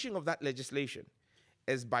implementation of that legislation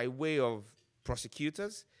is by way of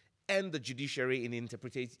prosecutors and the judiciary in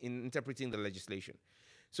interpreting the legislation.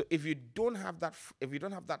 So if you don't have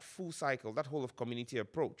that full cycle, that whole of community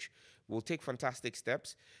approach, we'll take fantastic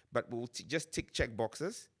steps, but we'll just tick check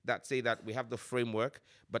boxes that say that we have the framework,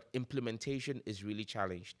 but implementation is really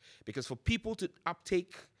challenged. Because for people to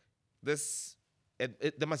uptake this,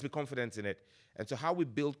 there must be confidence in it. And so how we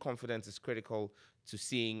build confidence is critical to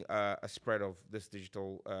seeing a spread of this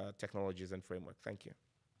digital technologies and framework. Thank you.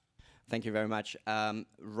 Thank you very much.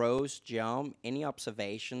 Rose, Jaume, any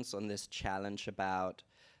observations on this challenge about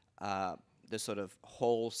the sort of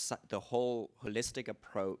whole holistic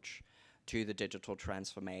approach to the digital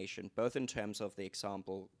transformation, both in terms of the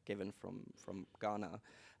example given from Ghana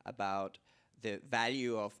about the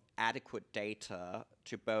value of adequate data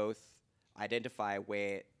to both identify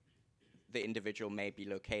where the individual may be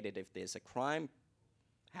located if there's a crime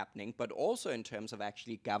happening, but also in terms of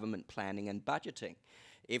actually government planning and budgeting.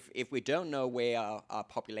 If we don't know where our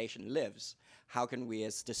population lives, how can we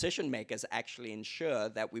as decision makers actually ensure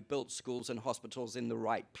that we build schools and hospitals in the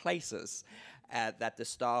right places, that the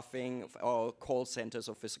staffing or call centers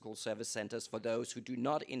or physical service centers for those who do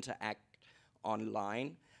not interact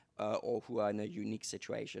online or who are in a unique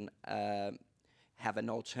situation have an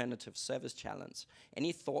alternative service challenge.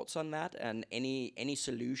 Any thoughts on that, and any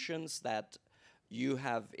solutions that you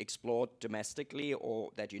have explored domestically or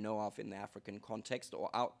that you know of in the African context or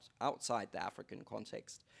outside the African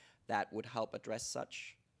context that would help address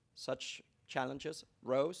such challenges?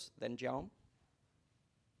 Rose, then Jaume.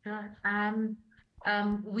 Sure.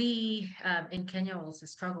 We in Kenya also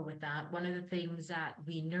struggle with that. One of the things that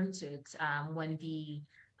we noted when the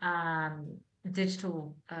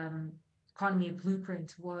digital economy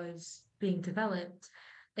blueprint was being developed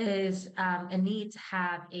is a need to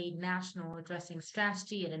have a national addressing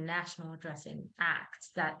strategy and a national addressing act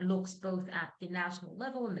that looks both at the national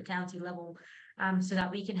level and the county level, so that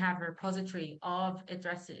we can have a repository of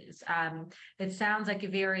addresses. It sounds like a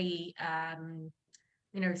very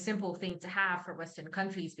simple thing to have for Western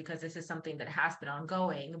countries because this is something that has been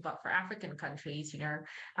ongoing. But for African countries,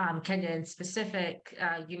 Kenya in specific,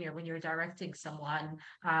 when you're directing someone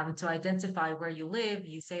to identify where you live,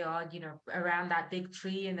 you say, around that big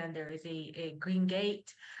tree, and then there is a green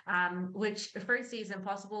gate, which firstly is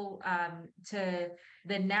impossible to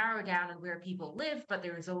then narrow down on where people live. But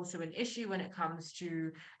there is also an issue when it comes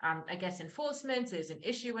to, enforcement. There's an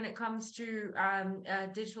issue when it comes to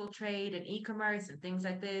digital trade and e-commerce and things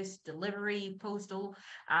like this, delivery, postal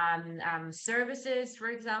services, for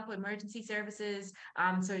example, emergency services.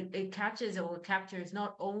 So it captures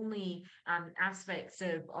not only aspects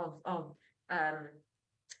of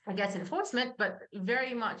enforcement, but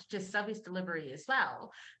very much just service delivery as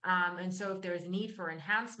well. And so if there is a need for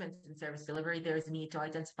enhancements in service delivery, there is a need to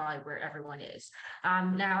identify where everyone is.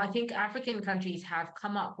 Now, I think African countries have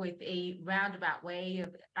come up with a roundabout way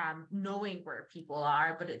of knowing where people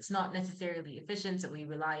are, but it's not necessarily efficient. So we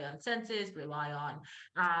rely on census, rely on,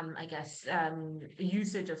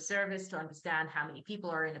 usage of service to understand how many people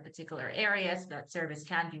are in a particular area so that service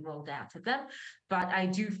can be rolled out to them. But I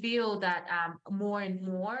do feel that more and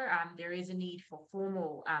more there is a need for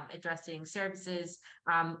formal addressing services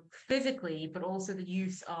physically, but also the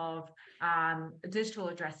use of digital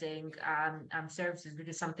addressing services, which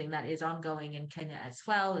is something that is ongoing in Kenya as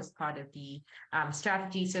well as part of the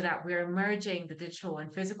strategy, so that we're merging the digital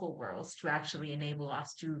and physical worlds to actually enable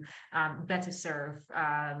us to better serve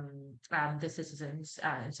the citizens.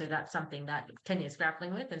 And so that's something that Kenya is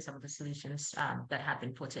grappling with, and some of the solutions that have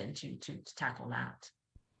been put in to tackle that.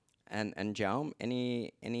 And Jaume,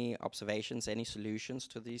 any observations, any solutions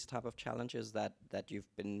to these type of challenges that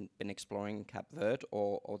you've been exploring in Cape Verde,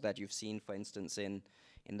 or that you've seen, for instance, in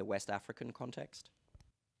the West African context?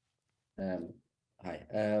 Hi.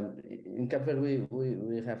 In Cape Verde,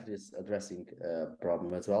 we have this addressing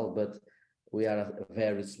problem as well, but we are a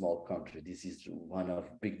very small country. This is one of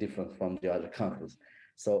big difference from the other countries.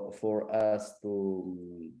 So for us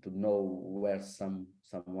to know where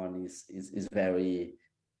someone is very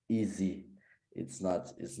easy. It's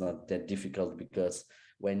not that difficult, because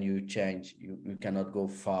when you change, you cannot go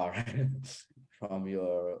far from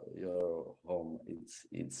your home.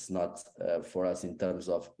 It's not for us in terms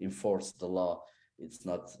of enforce the law. It's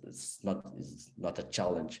not a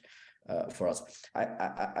challenge for us.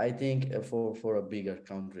 I think for a bigger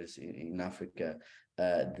countries in Africa,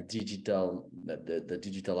 the digital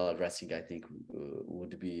addressing, I think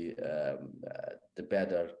would be the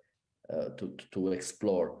better to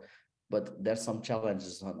explore. But there's some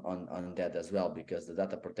challenges on that as well, because the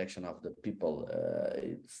data protection of the people,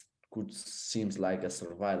 could seems like a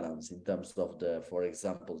surveillance in terms of the, for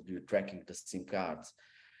example, you tracking the SIM cards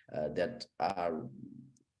that are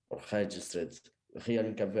registered. Here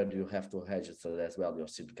in Cape Verde, you have to register as well your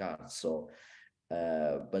SIM card. So,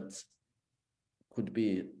 but could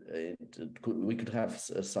be we could have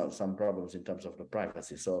some problems in terms of the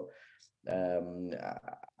privacy. So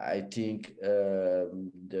I think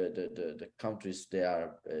the countries, they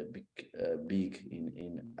are big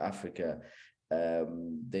in Africa.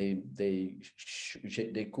 They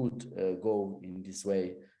could go in this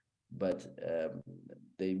way, but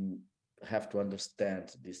they have to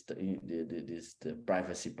understand the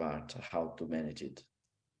privacy part, how to manage it.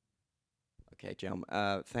 Okay, Jim,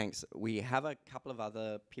 thanks. We have a couple of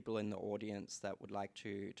other people in the audience that would like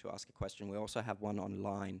to ask a question. We also have one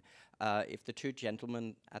online. If the two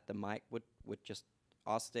gentlemen at the mic would just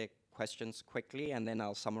ask their questions quickly, and then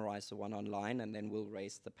I'll summarize the one online, and then we'll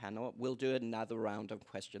raise the panel. We'll do another round of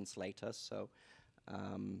questions later, so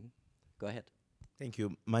go ahead. Thank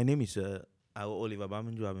you. My name is Oliver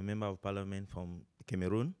Bamanju. I'm a member of parliament from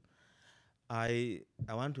Cameroon. I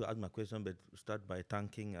want to ask my question, but start by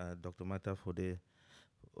thanking Dr. Mata for the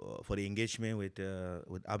engagement with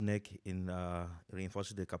ABNEC in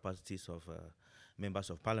reinforcing the capacities of members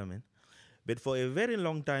of parliament. But for a very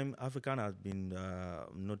long time, Africa has been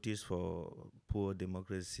noticed for poor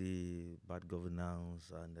democracy, bad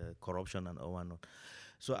governance, and corruption, and all and on.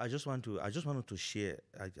 So I just wanted to share.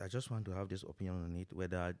 I just want to have this opinion on it,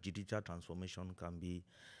 whether digital transformation can be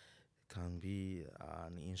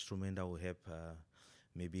an instrument that will help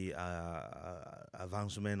maybe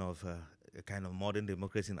advancement of a kind of modern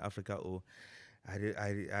democracy in Africa, or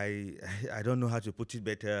I don't know how to put it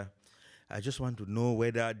better. I just want to know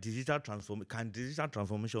whether digital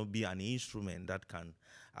transformation be an instrument that can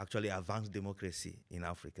actually advance democracy in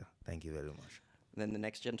Africa. Thank you very much. Then the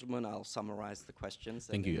next gentleman, I'll summarize the questions.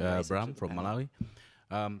 Thank you, Bram from Malawi.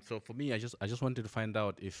 So for me, I just wanted to find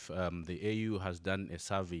out if the AU has done a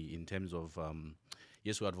survey in terms of,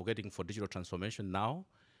 yes, we're advocating for digital transformation now,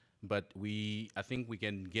 but I think we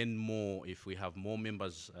can gain more if we have more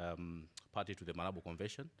members party to the Malabo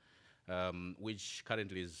Convention, which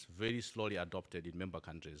currently is very slowly adopted in member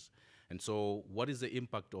countries. And so what is the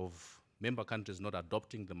impact of member countries not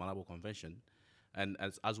adopting the Malabo Convention? And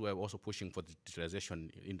as we're also pushing for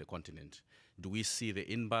digitalization in the continent, do we see the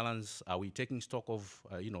imbalance? Are we taking stock of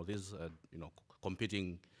these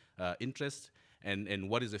competing interests? And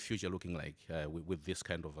what is the future looking like with this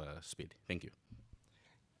kind of speed? Thank you.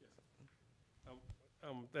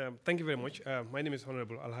 Thank you very much. My name is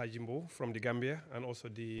Honorable Alhaji Jimbo from the Gambia, and also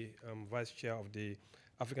the Vice Chair of the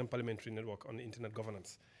African Parliamentary Network on Internet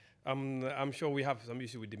Governance. I'm sure we have some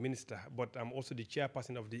issue with the minister, but I'm also the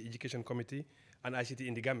chairperson of the Education Committee and ICT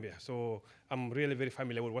in the Gambia. So I'm really very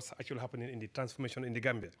familiar with what's actually happening in the transformation in the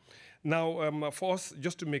Gambia. Now, for us,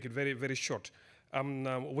 just to make it very, very short,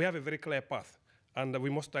 we have a very clear path. And we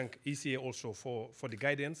must thank ECA also for the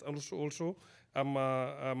guidance. And also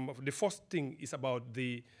the first thing is about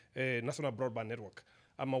the National Broadband Network.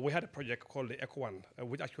 We had a project called the ECO1,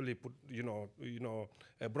 which actually put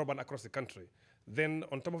broadband across the country. Then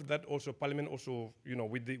on top of that, also Parliament also,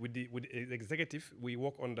 with the executive, we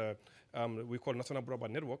work on the we call National Broadband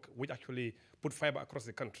Network, which actually put fiber across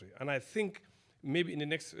the country. And I think maybe in the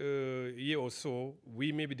next year or so,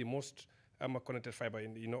 we may be the most connected fiber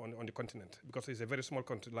on the continent, because it's a very small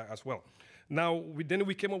country as well. Now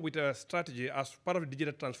we came up with a strategy as part of the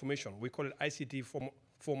digital transformation. We call it ICT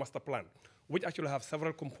 4 Master Plan, which actually have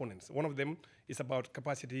several components. One of them is about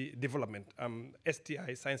capacity development,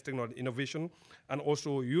 STI, science, technology, innovation, and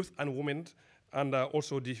also youth and women, and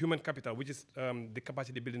also the human capital, which is the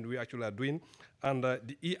capacity building we actually are doing, and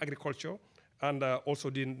the e-agriculture, and also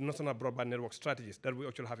the National Broadband Network strategies that we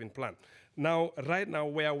actually have in plan. Now, right now,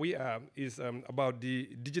 where we are is about the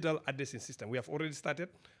digital addressing system. We have already started,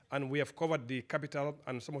 and we have covered the capital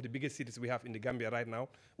and some of the biggest cities we have in the Gambia right now,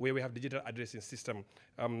 where we have digital addressing system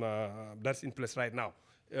that's in place right now.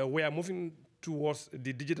 We are moving towards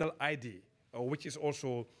the digital ID, which is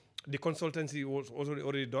also the consultancy was also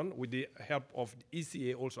already done with the help of the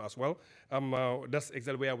ECA also as well. That's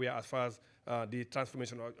exactly where we are as far as the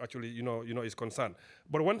transformation actually, is concerned.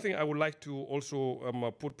 But one thing I would like to also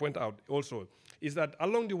point out also is that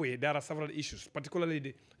along the way, there are several issues,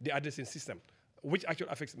 particularly the addressing system, which actually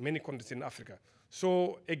affects many countries in Africa.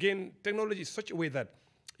 So again, technology is such a way that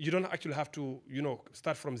you don't actually have to,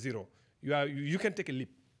 start from zero. You can take a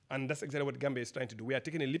leap. And that's exactly what Gambia is trying to do. We are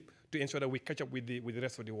taking a leap to ensure that we catch up with the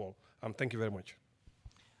rest of the world. Thank you very much.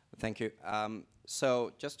 Thank you.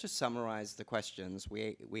 So just to summarize the questions,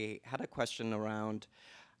 we had a question around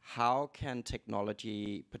how can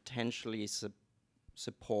technology potentially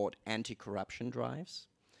support anti-corruption drives,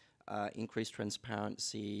 increase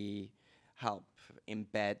transparency, help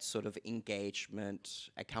embed sort of engagement,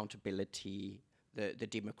 accountability, the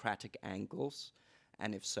democratic angles,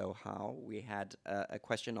 and if so, how? We had a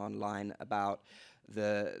question online about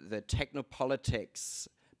the technopolitics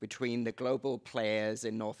between the global players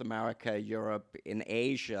in North America, Europe, in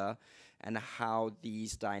Asia, and how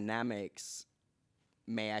these dynamics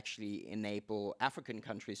may actually enable African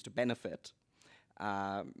countries to benefit,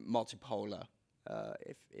 multipolar,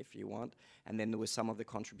 if you want. And then there were some of the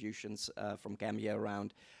contributions from Gambia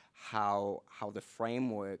around how the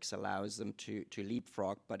frameworks allows them to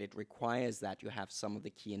leapfrog, but it requires that you have some of the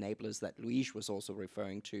key enablers that Luis was also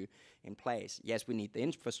referring to in place. Yes, we need the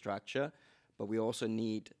infrastructure, but we also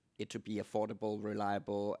need it to be affordable,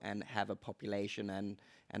 reliable, and have a population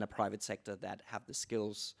and a private sector that have the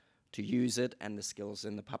skills to use it and the skills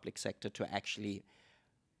in the public sector to actually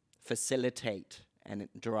facilitate and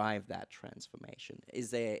drive that transformation.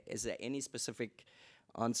 Is there any specific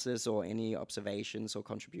answers or any observations or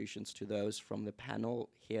contributions to those from the panel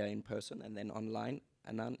here in person and then online?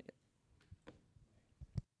 Anand?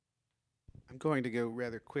 I'm going to go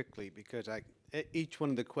rather quickly because each one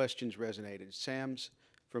of the questions resonated. Sam's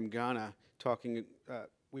from Ghana talking,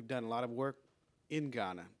 we've done a lot of work in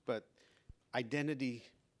Ghana, but identity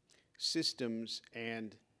systems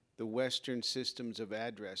and the Western systems of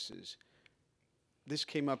addresses. This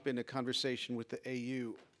came up in a conversation with the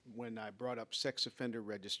AU when I brought up sex offender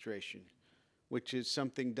registration, which is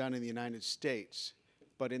something done in the United States,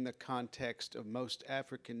 but in the context of most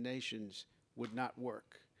African nations would not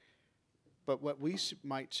work. But what we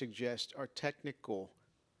might suggest are technical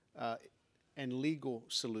and legal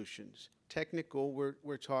solutions. Technical,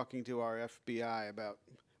 we're talking to our FBI about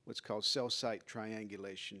what's called cell site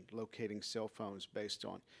triangulation, locating cell phones based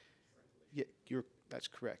on, that's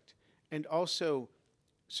correct. And also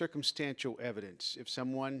circumstantial evidence. If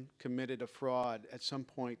someone committed a fraud, at some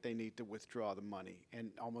point they need to withdraw the money,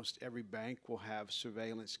 and almost every bank will have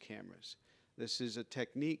surveillance cameras. This is a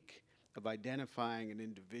technique of identifying an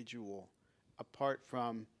individual apart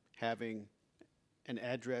from having an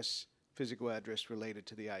address, physical address related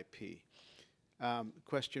to the IP.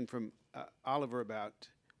 Question from Oliver about,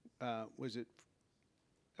 was it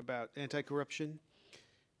about anti-corruption?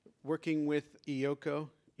 Working with IOCO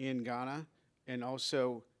in Ghana and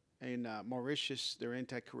also in Mauritius, their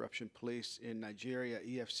anti-corruption police, in Nigeria,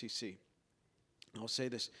 EFCC. I'll say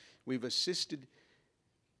this, we've assisted,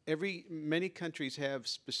 many countries have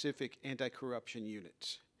specific anti-corruption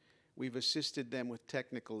units. We've assisted them with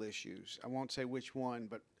technical issues. I won't say which one,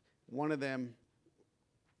 but one of them,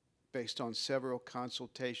 based on several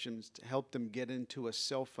consultations, to help them get into a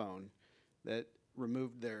cell phone that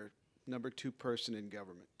removed their number 2 person in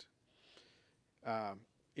government.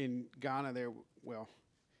 In Ghana, there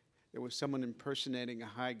was someone impersonating a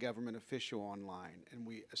high government official online, and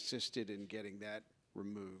we assisted in getting that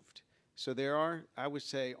removed. So there are, I would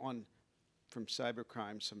say, from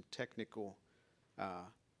cybercrime, some technical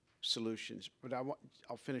solutions. But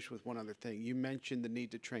I'll finish with one other thing. You mentioned the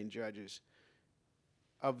need to train judges.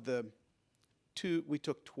 Of the 2, we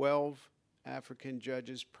took 12 African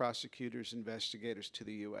judges, prosecutors, investigators to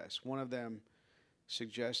the U.S. One of them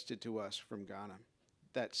suggested to us from Ghana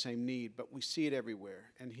that same need, but we see it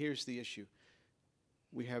everywhere. And here's the issue.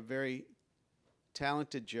 We have very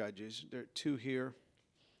talented judges. There are 2 here,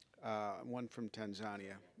 one from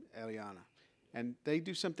Tanzania, Eliana. And they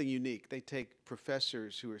do something unique. They take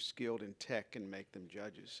professors who are skilled in tech and make them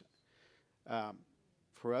judges.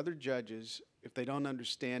 For other judges, if they don't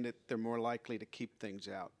understand it, they're more likely to keep things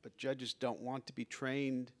out. But judges don't want to be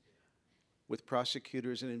trained with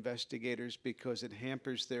prosecutors and investigators because it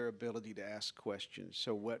hampers their ability to ask questions.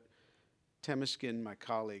 So what Temeskin, my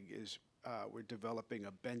colleague, is we're developing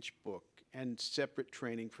a bench book and separate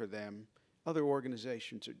training for them. Other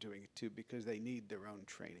organizations are doing it too because they need their own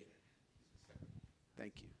training.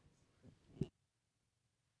 Thank you.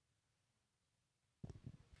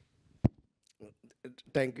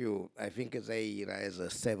 Thank you. I think they raise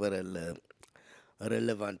several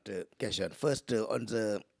relevant questions. First, on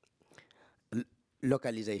the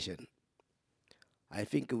localization. I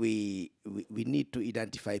think we need to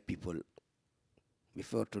identify people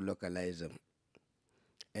before to localize them.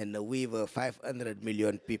 And with 500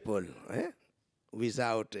 million people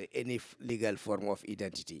without any legal form of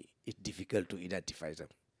identity, it's difficult to identify them.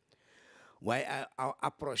 Why our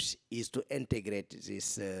approach is to integrate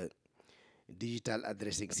this digital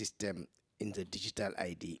addressing system in the digital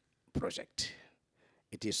ID project.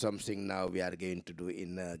 It is something now we are going to do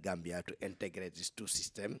in Gambia to integrate these two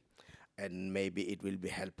systems, and maybe it will be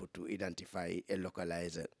helpful to identify and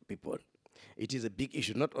localize people. It is a big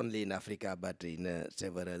issue, not only in Africa, but in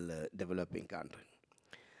several developing countries.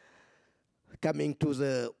 Coming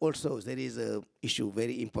to also there is an issue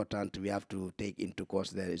very important we have to take into course.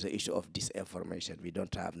 There is an issue of disinformation we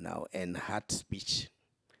don't have now, and hate speech.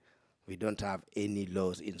 We don't have any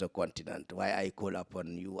laws in the continent. Why I call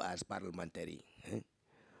upon you as parliamentary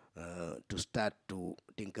to start to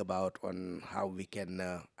think about on how we can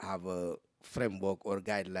have a framework or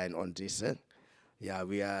guideline on this. Yeah,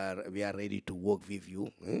 we are ready to work with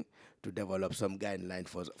you to develop some guideline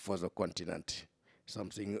for the continent.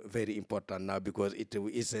 Something very important now, because it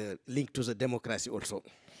is linked to the democracy also.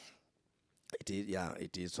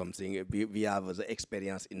 It is something we have the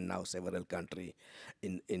experience in now several countries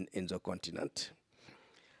in the continent.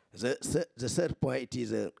 The third point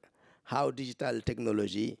is how digital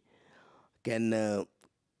technology can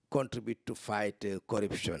contribute to fight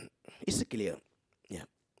corruption. It's clear. Yeah,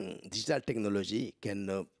 digital technology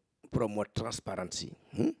can promote transparency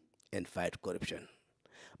and fight corruption.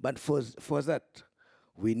 But for that,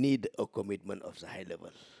 we need a commitment of the high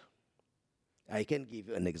level. I can give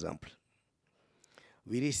you an example.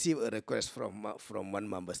 We receive a request from one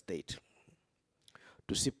member state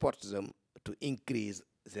to support them to increase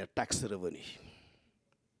their tax revenue.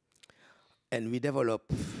 And we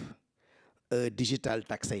develop a digital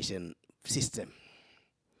taxation system.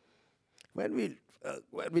 When we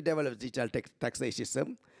develop digital taxation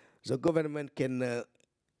system, the government can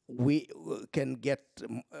we can get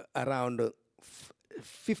around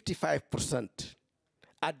 55%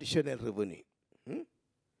 additional revenue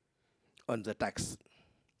on the tax.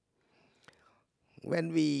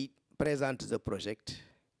 When we present the project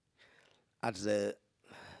at the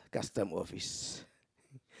custom office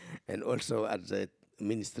and also at the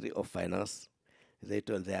Ministry of Finance, they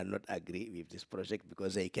told they are not agree with this project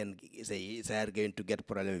because they are going to get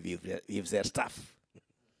problem with their staff.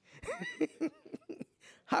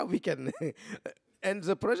 How we can and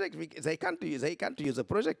the project they can't use the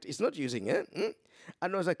project. It's not using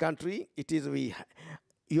another country. It is we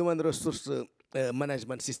human resource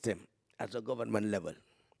management system at the government level.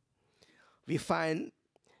 We find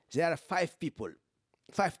there are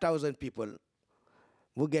 5,000 people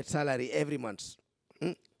who get salary every month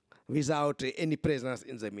without any presence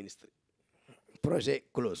in the ministry.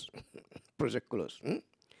 Project closed. Project closed.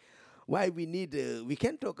 Why we need, we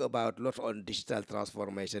can talk about a lot on digital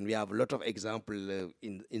transformation. We have a lot of examples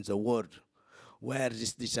in the world where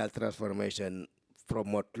this digital transformation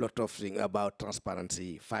promote a lot of things about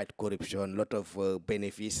transparency, fight corruption, a lot of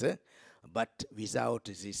benefits, but without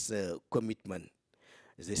this commitment,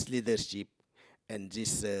 this leadership, and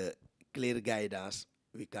this clear guidance,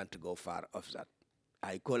 we can't go far of that.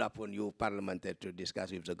 I call upon you, parliamentary, to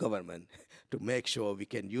discuss with the government to make sure we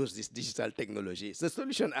can use this digital technology. The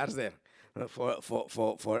solutions are there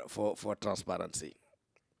for transparency.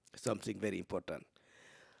 Something very important.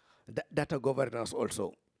 Data governance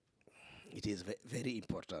also, it is very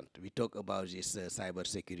important. We talk about this cyber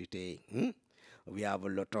security. We have a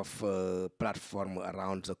lot of platform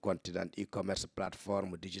around the continent, e-commerce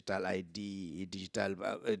platform, digital ID,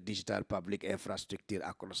 digital public infrastructure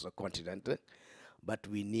across the continent. But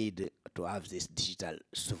we need to have this digital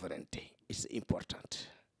sovereignty. It's important.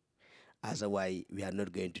 Otherwise, we are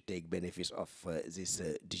not going to take benefits of this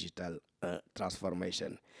digital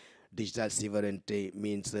transformation. Digital sovereignty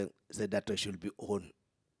means the data should be owned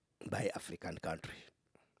by African country.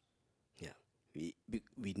 Yeah, we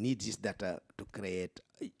need this data to create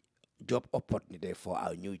job opportunity for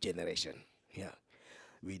our new generation. Yeah,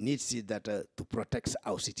 we need this data to protect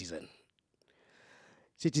our citizen.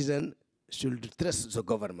 Citizen should trust the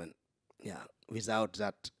government. Yeah, without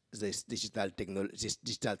that, this digital technology, this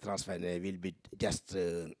digital transfer will be just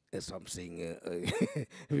something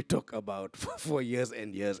we talk about for years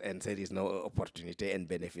and years, and there is no opportunity and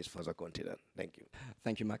benefits for the continent. Thank you.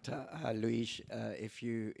 Thank you, Makta. Luis,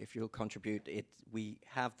 if you'll contribute, we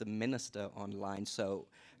have the minister online. So,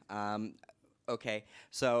 okay.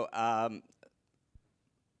 So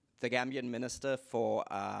The Gambian Minister for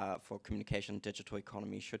Communication and Digital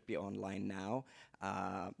Economy should be online now,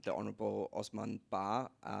 the Honorable Osman Ba.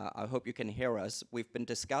 I hope you can hear us. We've been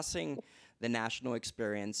discussing the national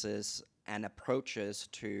experiences and approaches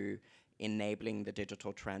to enabling the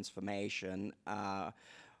digital transformation. A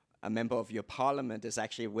member of your parliament is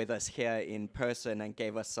actually with us here in person and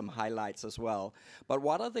gave us some highlights as well. But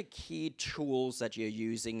what are the key tools that you're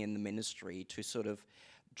using in the ministry to sort of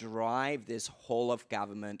drive this whole of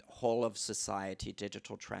government, whole of society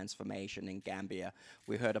digital transformation in Gambia?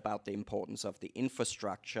 We heard about the importance of the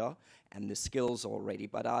infrastructure and the skills already,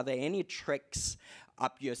 but are there any tricks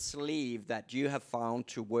up your sleeve that you have found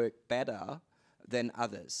to work better than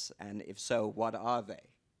others? And if so, what are they?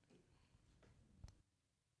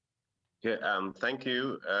 Yeah, thank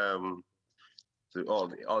you to all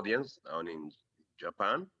the audience in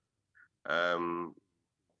Japan.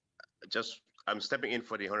 I'm stepping in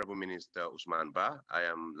for the Honorable Minister Usman Ba. I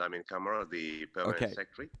am Lamin Kamara, the Permanent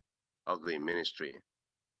Secretary of the Ministry.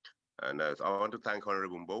 And I want to thank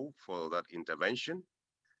Honorable Mbo for that intervention.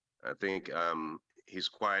 I think he's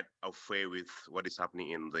quite au fait with what is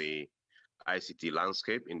happening in the ICT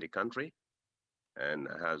landscape in the country, and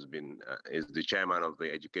has been is the chairman of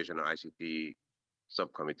the Education and ICT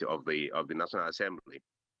subcommittee of the National Assembly.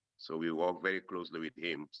 So we work very closely with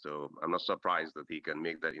him. So I'm not surprised that he can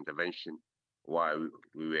make that intervention while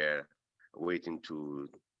we were waiting to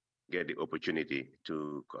get the opportunity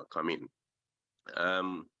to come in.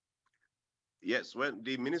 Yes, when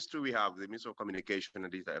the ministry we have, the Ministry of Communication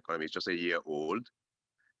and Digital Economy, is just a year old.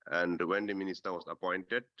 And when the minister was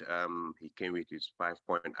appointed, he came with his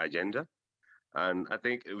 5-point agenda. And I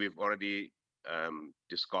think we've already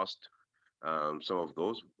discussed some of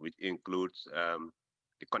those, which includes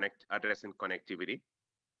addressing connectivity.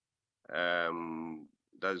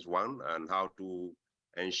 That is one, and how to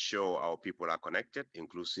ensure our people are connected,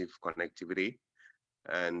 inclusive connectivity,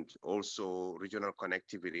 and also regional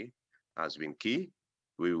connectivity has been key.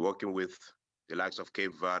 We're working with the likes of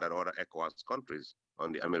Cape Verde and other ECOWAS countries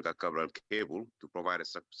on the America Cabral cable to provide a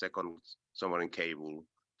second submarine cable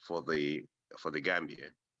for the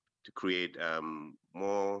Gambia to create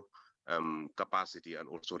more capacity and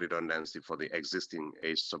also redundancy for the existing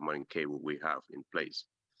submarine cable we have in place.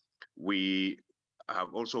 We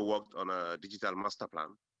have also worked on a digital master plan,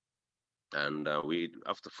 and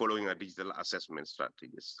after following a digital assessment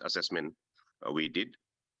we did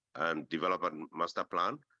and develop a master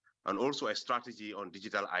plan, and also a strategy on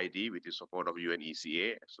digital ID with the support of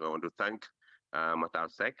UNECA. So I want to thank Matar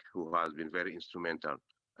Sek, who has been very instrumental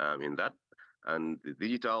in that. And the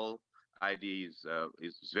digital ID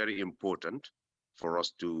is very important for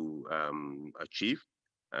us to achieve,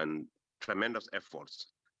 and tremendous efforts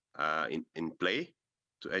in play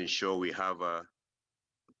to ensure we have a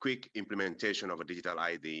quick implementation of a digital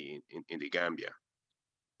ID in the Gambia.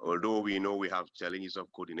 Although we know we have challenges of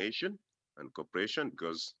coordination and cooperation,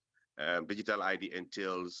 because digital ID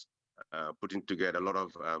entails putting together a lot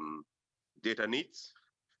of data needs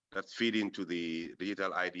that feed into the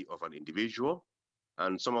digital ID of an individual.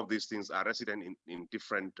 And some of these things are resident in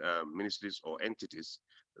different ministries or entities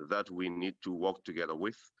that we need to work together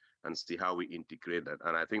with and see how we integrate that.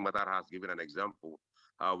 And I think Matar has given an example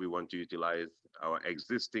how we want to utilize our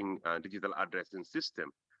existing digital addressing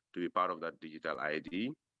system to be part of that digital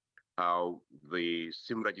ID, how the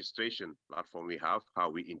SIM registration platform we have,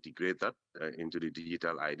 how we integrate that into the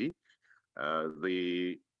digital ID,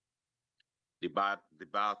 the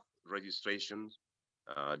birth registrations,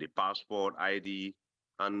 the passport ID,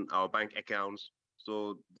 and our bank accounts.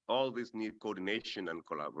 So all these need coordination and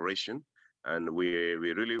collaboration, and we're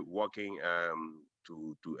really working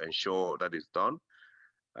to ensure that is done.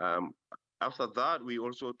 After that, we're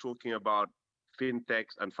also talking about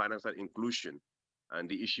fintechs and financial inclusion, and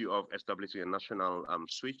the issue of establishing a national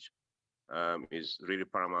switch is really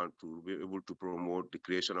paramount to be able to promote the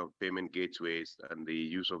creation of payment gateways and the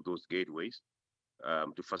use of those gateways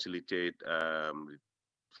to facilitate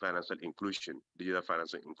financial inclusion, digital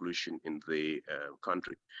financial inclusion in the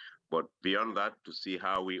country. But beyond that, to see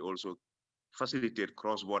how we also facilitate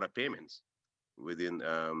cross-border payments within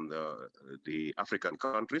the African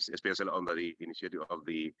countries, especially under the initiative of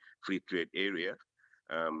the free trade area.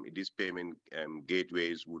 These payment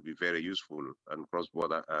gateways would be very useful and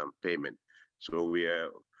cross-border payment. So we are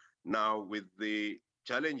now, with the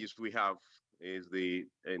challenges we have in the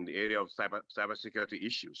area of cybersecurity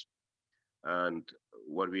issues. And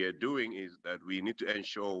what we are doing is that we need to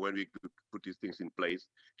ensure when we put these things in place,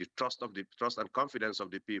 the trust and confidence of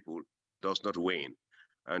the people does not wane.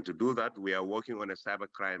 And to do that, we are working on a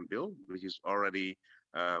cybercrime bill, which is already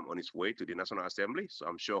on its way to the National Assembly. So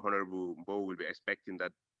I'm sure Honorable Mbowe will be expecting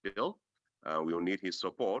that bill. We will need his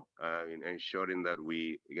support in ensuring that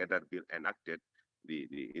we get that bill enacted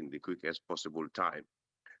in the quickest possible time.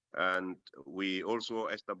 And we also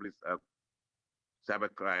established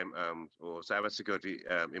cybercrime or cybersecurity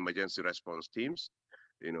emergency response teams,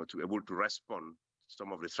 to be able to respond to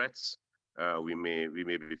some of the threats we may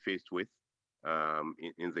be faced with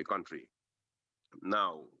in the country.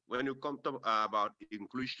 Now, when you come to about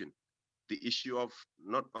inclusion, the issue of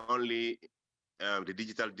not only the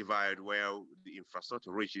digital divide where the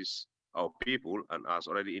infrastructure reaches our people, and as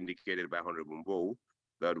already indicated by Honorable Mbowe,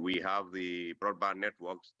 that we have the broadband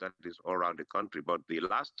networks that is all around the country, but the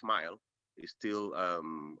last mile is still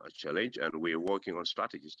a challenge, and we're working on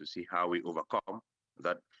strategies to see how we overcome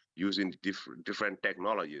that using different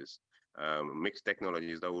technologies, mixed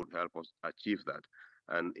technologies that would help us achieve that.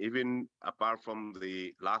 And even apart from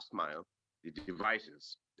the last mile, the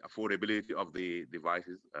devices, affordability of the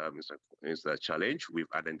devices is a challenge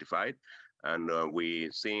we've identified, and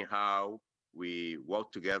we're seeing how we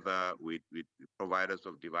work together with providers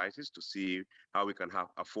of devices to see how we can have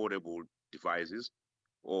affordable devices,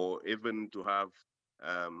 or even to have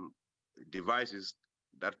devices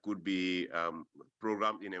that could be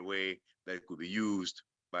programmed in a way that could be used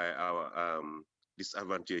by our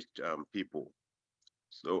disadvantaged people.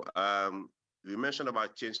 So we mentioned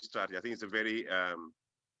about change strategy. I think it's a very,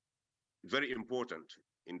 very important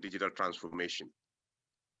in digital transformation,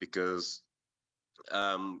 because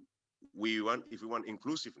if we want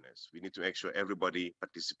inclusiveness, we need to make sure everybody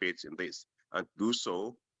participates in this. And to do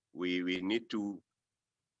so, we need to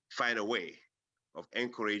find a way of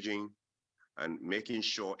encouraging and making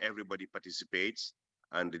sure everybody participates,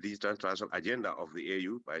 and the digital transformation agenda of the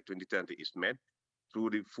AU by 2030 is met through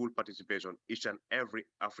the full participation of each and every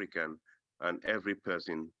African and every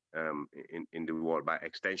person in the world by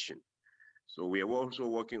extension. So we are also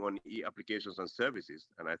working on e-applications and services,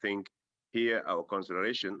 and I think here our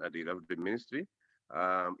consideration at the level of the ministry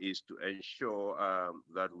is to ensure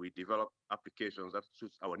that we develop applications that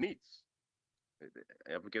suits our needs,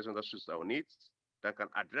 applications that suits our needs, that can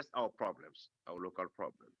address our problems, our local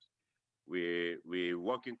problems. We're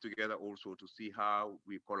working together also to see how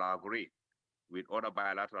we collaborate with other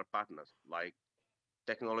bilateral partners, like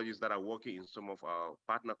technologies that are working in some of our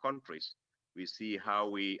partner countries. We see how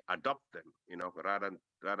we adopt them, rather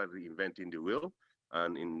than reinventing the wheel.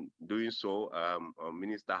 And in doing so, our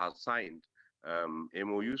minister has signed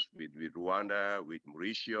MOUs with Rwanda, with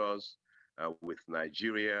Mauritius, with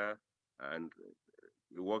Nigeria, and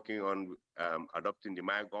we're working on adopting the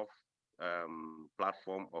MyGov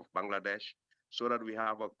platform of Bangladesh, so that we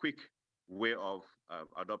have a quick way of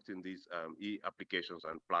adopting these e-applications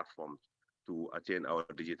and platforms to attain our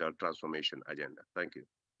digital transformation agenda. Thank you.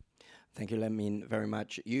 Thank you, Lamin, very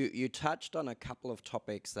much. You touched on a couple of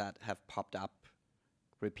topics that have popped up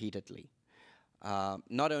repeatedly.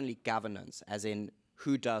 Not only governance, as in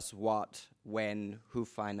who does what, when, who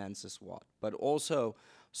finances what, but also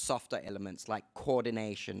softer elements like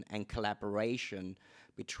coordination and collaboration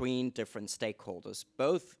between different stakeholders,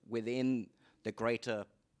 both within the greater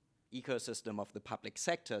ecosystem of the public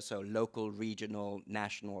sector, so local, regional,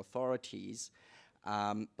 national authorities,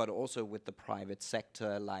 but also with the private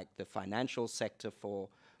sector, like the financial sector,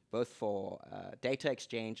 both for data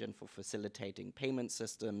exchange and for facilitating payment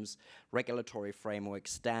systems, regulatory framework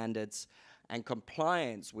standards, and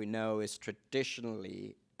compliance, we know, is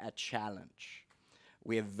traditionally a challenge.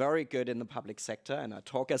 We are very good in the public sector, and I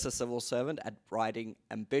talk as a civil servant, at writing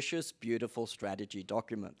ambitious, beautiful strategy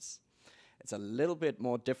documents. It's a little bit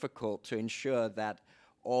more difficult to ensure that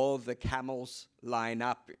all the camels line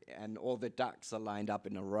up and all the ducks are lined up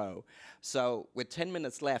in a row. So with 10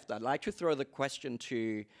 minutes left, I'd like to throw the question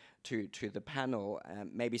to the panel,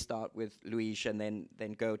 maybe start with Luis and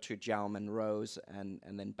then go to Jaume and Rose and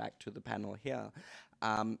then back to the panel here.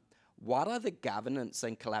 What are the governance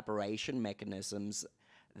and collaboration mechanisms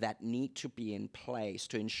that need to be in place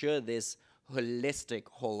to ensure this holistic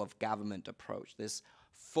whole of government approach, this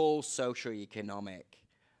full socio-economic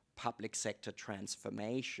public sector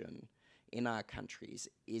transformation in our countries?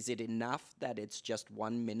 Is it enough that it's just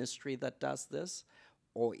one ministry that does this?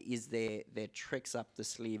 Or is there tricks up the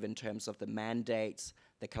sleeve in terms of the mandates,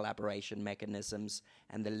 the collaboration mechanisms,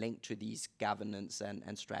 and the link to these governance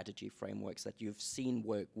and strategy frameworks that you've seen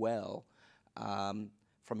work well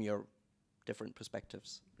from your different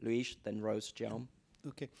perspectives? Luis, then Rose, Jaume.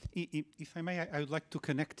 Okay. If I may, I would like to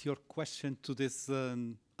connect your question to this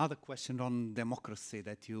other question on democracy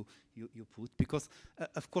that you put, because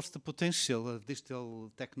of course the potential of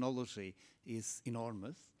digital technology is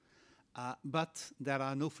enormous. But there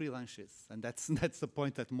are no free lunches, and that's the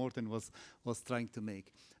point that Morten was trying to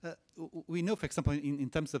make. We know, for example, in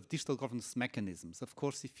terms of digital governance mechanisms, of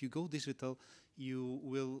course, if you go digital, you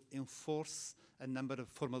will enforce a number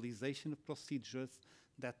of formalization of procedures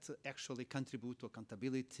that actually contribute to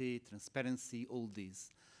accountability, transparency, all these.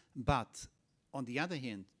 But on the other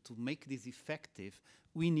hand, to make this effective,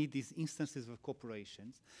 we need these instances of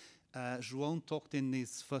corporations. João talked in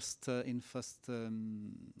his first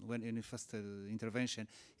intervention.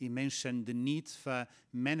 He mentioned the need for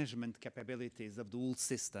management capabilities of the whole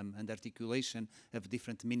system and articulation of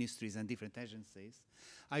different ministries and different agencies.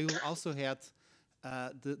 I will also add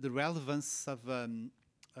the relevance of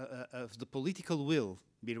the political will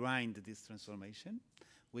behind this transformation,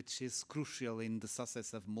 which is crucial in the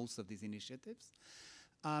success of most of these initiatives.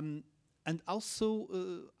 And also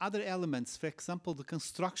other elements, for example, the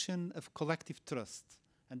construction of collective trust.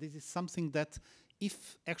 And this is something that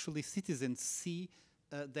if actually citizens see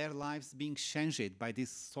their lives being changed by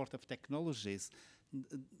this sort of technologies,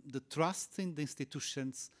 the trust in the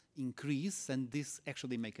institutions increase, and this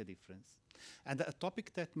actually make a difference. And a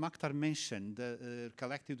topic that Maktar mentioned,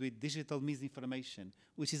 collected with digital misinformation,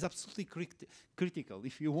 which is absolutely critical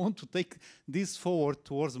if you want to take this forward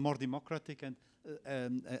towards more democratic and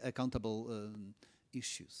accountable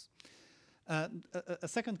issues. A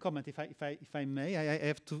second comment, if I may, I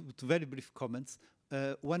have two very brief comments.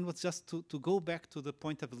 One was just to go back to the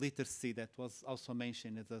point of literacy that was also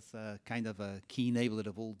mentioned as a kind of a key enabler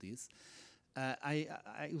of all this. I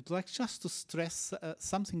would like just to stress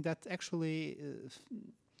something that actually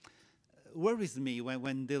worries me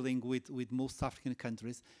when dealing with most African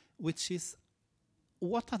countries, which is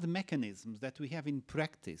what are the mechanisms that we have in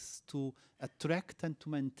practice to attract and to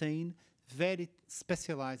maintain very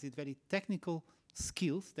specialized, very technical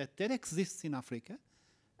skills that exist in Africa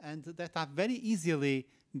and that are very easily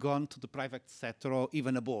gone to the private sector or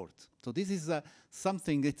even abroad. So this is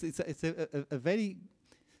something, it's a very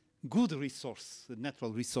good resource, a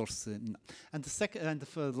natural resource. And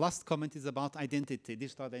the last comment is about identity,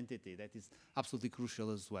 digital identity. That is absolutely crucial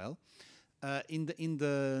as well. In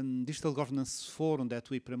the Digital Governance Forum that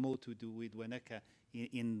we promoted with Wanaka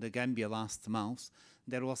in the Gambia last month,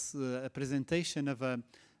 there was a presentation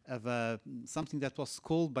of something that was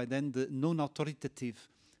called by then the non-authoritative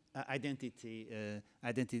identity,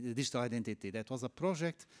 digital identity. That was a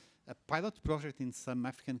project, a pilot project in some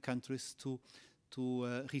African countries to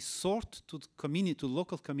resort to the community, to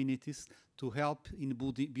local communities, to help in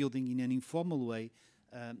building in an informal way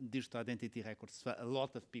digital identity records for a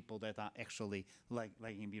lot of people that are actually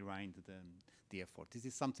lagging behind the effort. This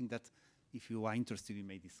is something that, if you are interested, we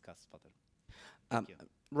may discuss further. Thank you.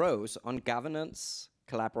 Rose, on governance,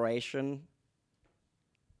 collaboration,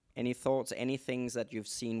 any thoughts, any things that you've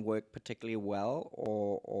seen work particularly well,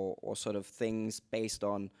 or sort of things based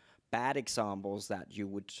on bad examples that you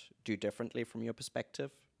would do differently from your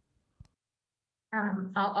perspective?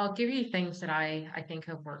 I'll give you things that I think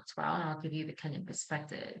have worked well, and I'll give you the Kenyan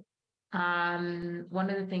perspective. One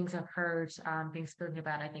of the things I've heard being spoken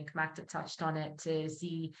about, I think Magda touched on it, is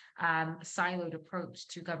the siloed approach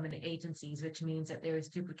to government agencies, which means that there is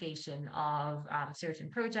duplication of certain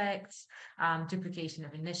projects, duplication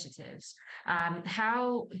of initiatives.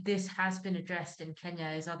 How this has been addressed in Kenya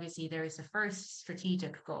is obviously there is a first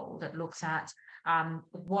strategic goal that looks at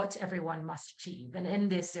what everyone must achieve. And in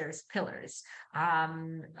this, there's pillars,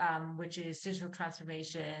 which is digital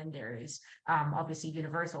transformation, there is obviously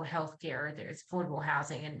universal healthcare, there's affordable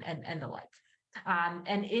housing, and the like.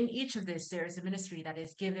 And in each of this, there's a ministry that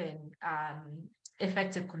is given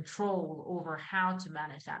effective control over how to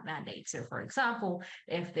manage that mandate. So, for example,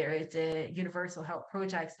 if there is a universal health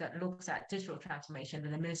project that looks at digital transformation,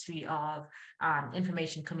 then the Ministry of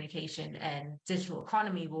Information, Communication, and Digital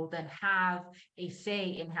Economy will then have a say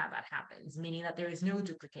in how that happens, meaning that there is no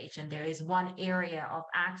duplication. There is one area of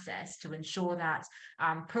access to ensure that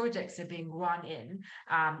projects are being run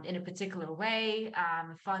in a particular way,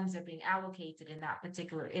 funds are being allocated in that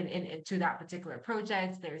particular to that particular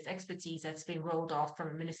project. There's expertise that's being rolled off from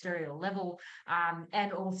a ministerial level,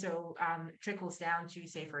 and also trickles down to,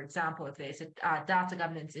 say, for example, if there's a data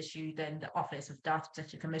governance issue, then the Office of Data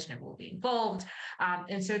Protection Commissioner will be involved.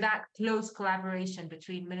 And so that close collaboration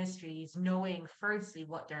between ministries, knowing firstly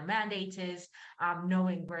what their mandate is,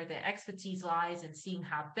 knowing where their expertise lies, and seeing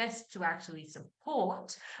how best to actually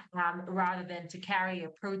support, rather than to carry a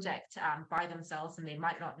project by themselves, and they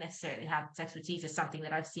might not necessarily have this expertise, is something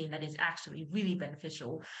that I've seen that is actually really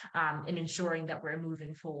beneficial in ensuring that we're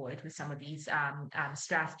moving forward with some of these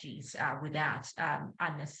strategies without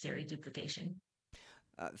unnecessary duplication.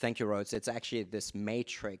 Thank you, Rhodes. It's actually this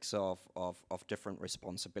matrix of different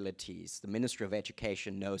responsibilities. The Ministry of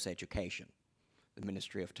Education knows education. The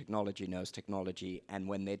Ministry of Technology knows technology, and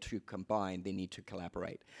when they two combine, they need to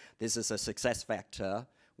collaborate. This is a success factor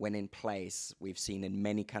when in place. We've seen in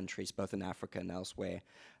many countries, both in Africa and elsewhere,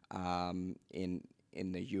 in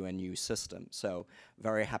the UNU system. So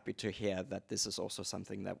very happy to hear that this is also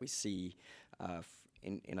something that we see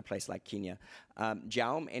in a place like Kenya.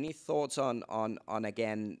 Jaume, any thoughts on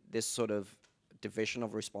again this sort of division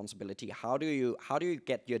of responsibility? How do you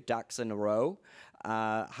get your ducks in a row?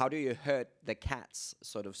 How do you herd the cats,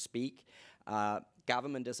 so to speak?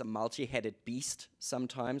 Government is a multi-headed beast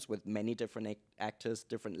sometimes with many different actors,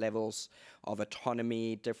 different levels of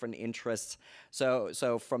autonomy, different interests.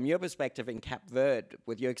 So from your perspective in Cape Verde,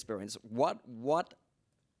 with your experience, what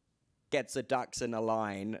gets the ducks in a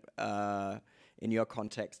line in your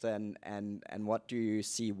context, and what do you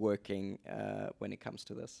see working when it comes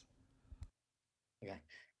to this? Okay.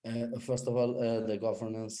 First of all, the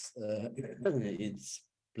governance it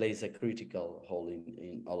plays a critical role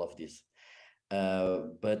in all of this.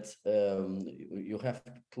 But you have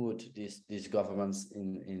to put this governance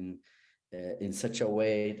in such a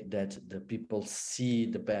way that the people see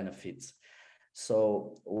the benefits.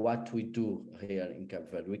 So what we do here in Cape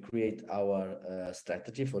Verde, we create our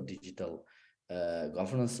strategy for digital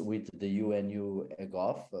governance with the UNU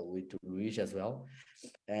EGOV, with Luis as well.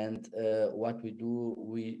 And what we do,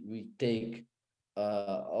 we take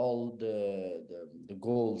all the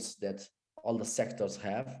goals that all the sectors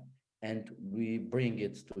have, and we bring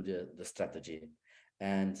it to the strategy.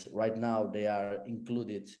 And right now they are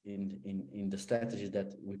included in the strategy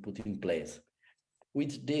that we put in place.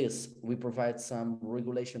 With this, we provide some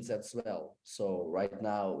regulations as well. So right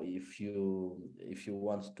now, if you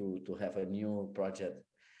want to have a new project,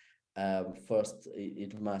 first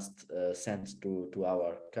it must send to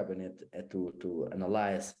our cabinet to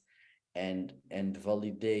analyze and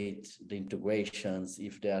validate the integrations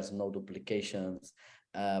if there's no duplications,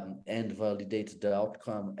 and validate the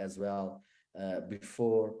outcome as well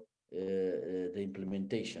before the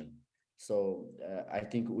implementation. So I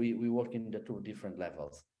think we work in the two different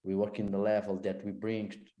levels. We work in the level that we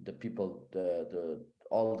bring the people,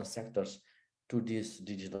 all the sectors to this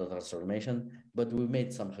digital transformation, but we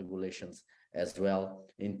made some regulations as well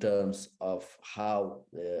in terms of how,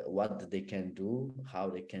 what they can do, how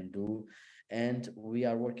they can do. And we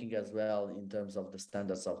are working as well in terms of the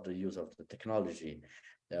standards of the use of the technology.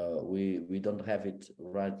 We don't have it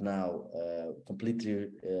right now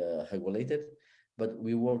completely regulated, but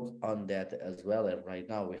we work on that as well. And right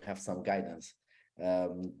now we have some guidance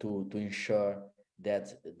to ensure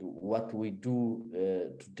that what we do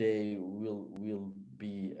today will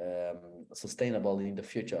be sustainable in the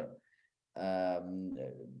future.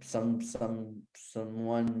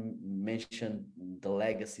 Someone mentioned the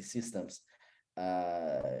legacy systems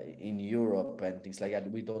in Europe and things like that.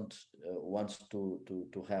 We don't want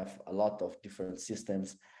to have a lot of different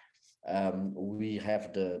systems. We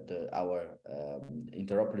have our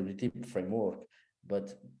interoperability framework,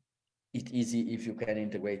 but it's easy if you can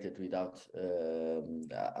integrate it without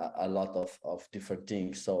a lot of different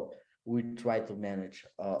things. So we try to manage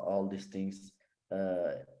all these things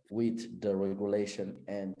with the regulation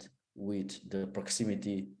and with the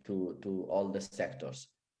proximity to all the sectors.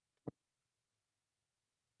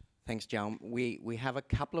 Thanks, Jaume. We have a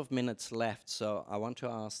couple of minutes left, so I want to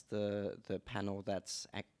ask the panel that's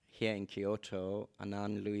here in Kyoto,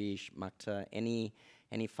 Anand, Luis, Magda, any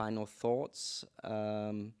final thoughts?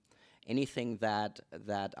 Anything that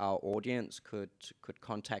our audience could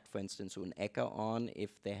contact, for instance, UNECA on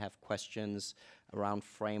if they have questions around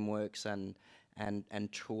frameworks and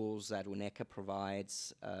tools that UNECA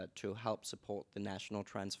provides to help support the national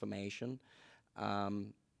transformation?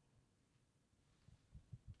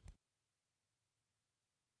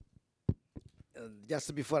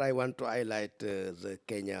 Just before, I want to highlight the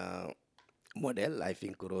Kenya model. I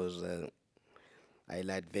think Rose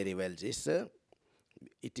highlight very well this.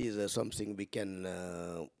 It is something we can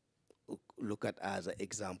look at as an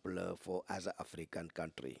example for other African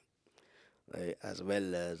country, as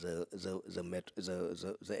well as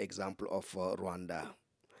the example of Rwanda.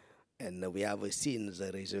 And we have seen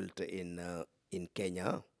the result in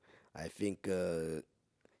Kenya. I think,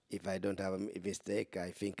 if I don't have a mistake, I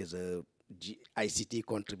think the ICT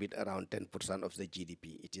contribute around 10% of the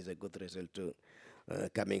GDP. It is a good result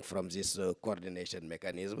coming from this coordination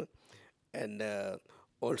mechanism. And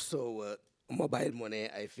also mobile money,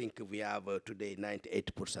 I think we have today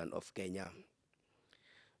 98% of Kenya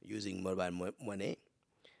using mobile money,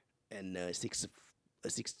 and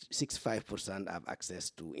 65% have access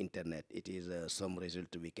to internet. It is some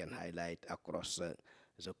result we can highlight across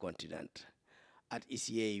the continent. At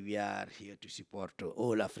ECA, we are here to support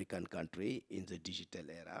all African countries in the digital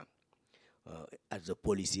era, at the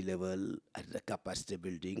policy level, at the capacity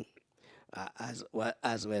building, as well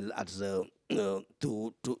as the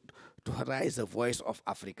to raise the voice of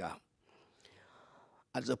Africa.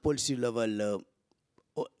 At the policy level,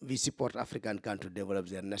 we support African countries develop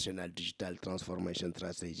their national digital transformation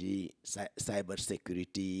strategy, cyber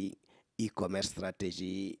security, e-commerce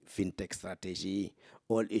strategy, fintech strategy,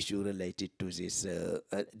 all issues related to this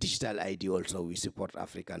digital ID. Also, we support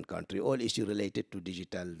African country. All issues related to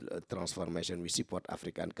digital transformation, we support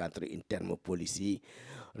African country in terms of policy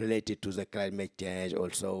related to the climate change,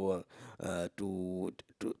 also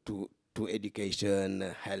to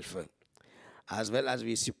education, health, as well as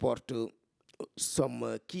we support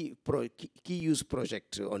some key use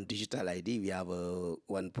project on digital ID. We have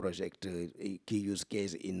one project, key use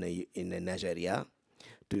case in Nigeria,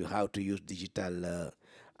 to how to use digital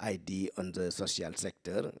ID on the social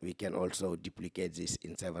sector. We can also duplicate this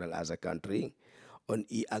in several other countries. On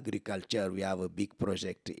e-agriculture, we have a big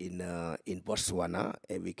project in Botswana,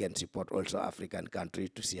 and we can support also African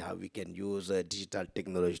countries to see how we can use digital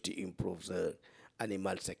technology to improve the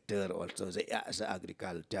animal sector, also the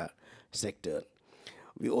agriculture sector.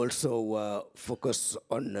 We also focus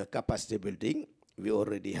on capacity building. We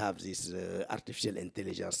already have this artificial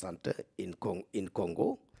intelligence center in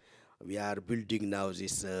Congo. We are building now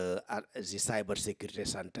this the cyber security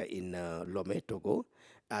center in Lomé, Togo,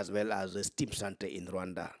 as well as the STEAM center in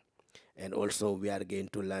Rwanda. And also we are going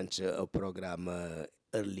to launch a program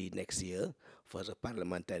early next year for the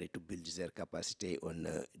parliamentary to build their capacity on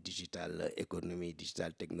digital economy,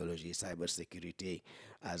 digital technology, cyber security,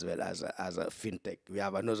 as well as a fintech. We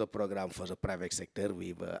have another program for the private sector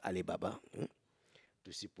with Alibaba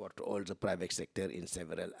to support all the private sector in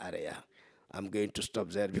several areas. I'm going to stop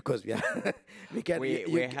there because we are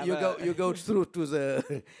you go through to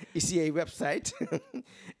the ECA website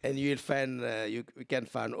and you will find you can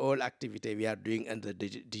find all activity we are doing under the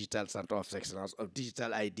digital center of excellence of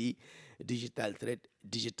digital ID, digital trade,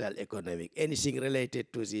 digital economic. Anything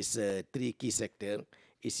related to this three key sector,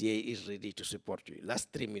 ECA is ready to support you. Last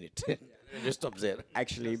 3 minutes. Just stop there.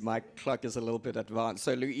 Actually, my clock is a little bit advanced.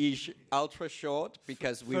 So, Luis, ultra short,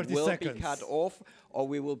 because we 30 will seconds. be cut off, or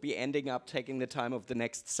we will be ending up taking the time of the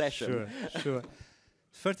next session. Sure.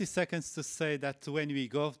 30 seconds to say that when we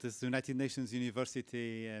go to the United Nations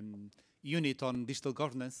University unit on digital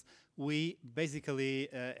governance, we basically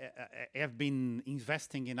have been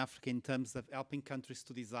investing in Africa in terms of helping countries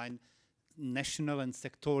to design national and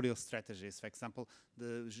sectorial strategies. For example,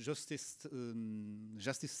 the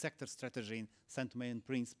justice sector strategy in Saint Tomé and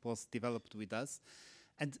Príncipe was developed with us.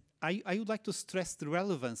 And I would like to stress the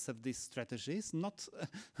relevance of these strategies,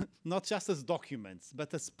 not just as documents,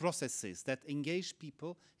 but as processes that engage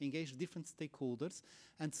people, engage different stakeholders.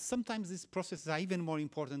 And sometimes these processes are even more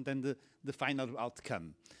important than the final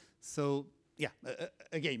outcome. So, yeah,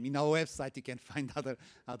 again, in our website, you can find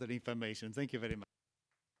other information. Thank you very much.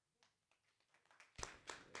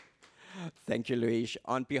 Thank you, Luis.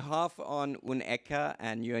 On behalf of UNECA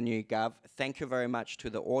and UNUGAV, thank you very much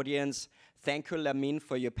to the audience. Thank you, Lamine,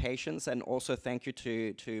 for your patience, and also thank you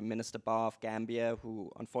to Minister Barr of Gambia,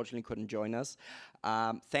 who unfortunately couldn't join us.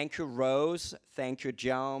 Thank you, Rose. Thank you,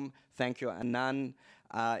 Jaume. Thank you, Anand.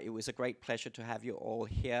 It was a great pleasure to have you all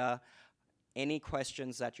here. Any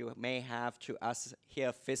questions that you may have to us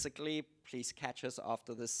here physically, please catch us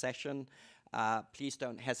after this session. Please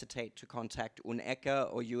don't hesitate to contact UNECA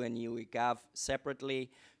or UNUGAV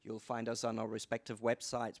separately. You'll find us on our respective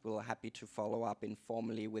websites. We're happy to follow up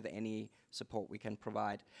informally with any support we can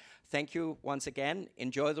provide. Thank you once again.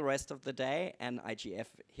 Enjoy the rest of the day, and IGF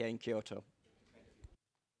here in Kyoto.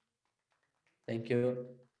 Thank you.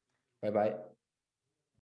 Bye-bye.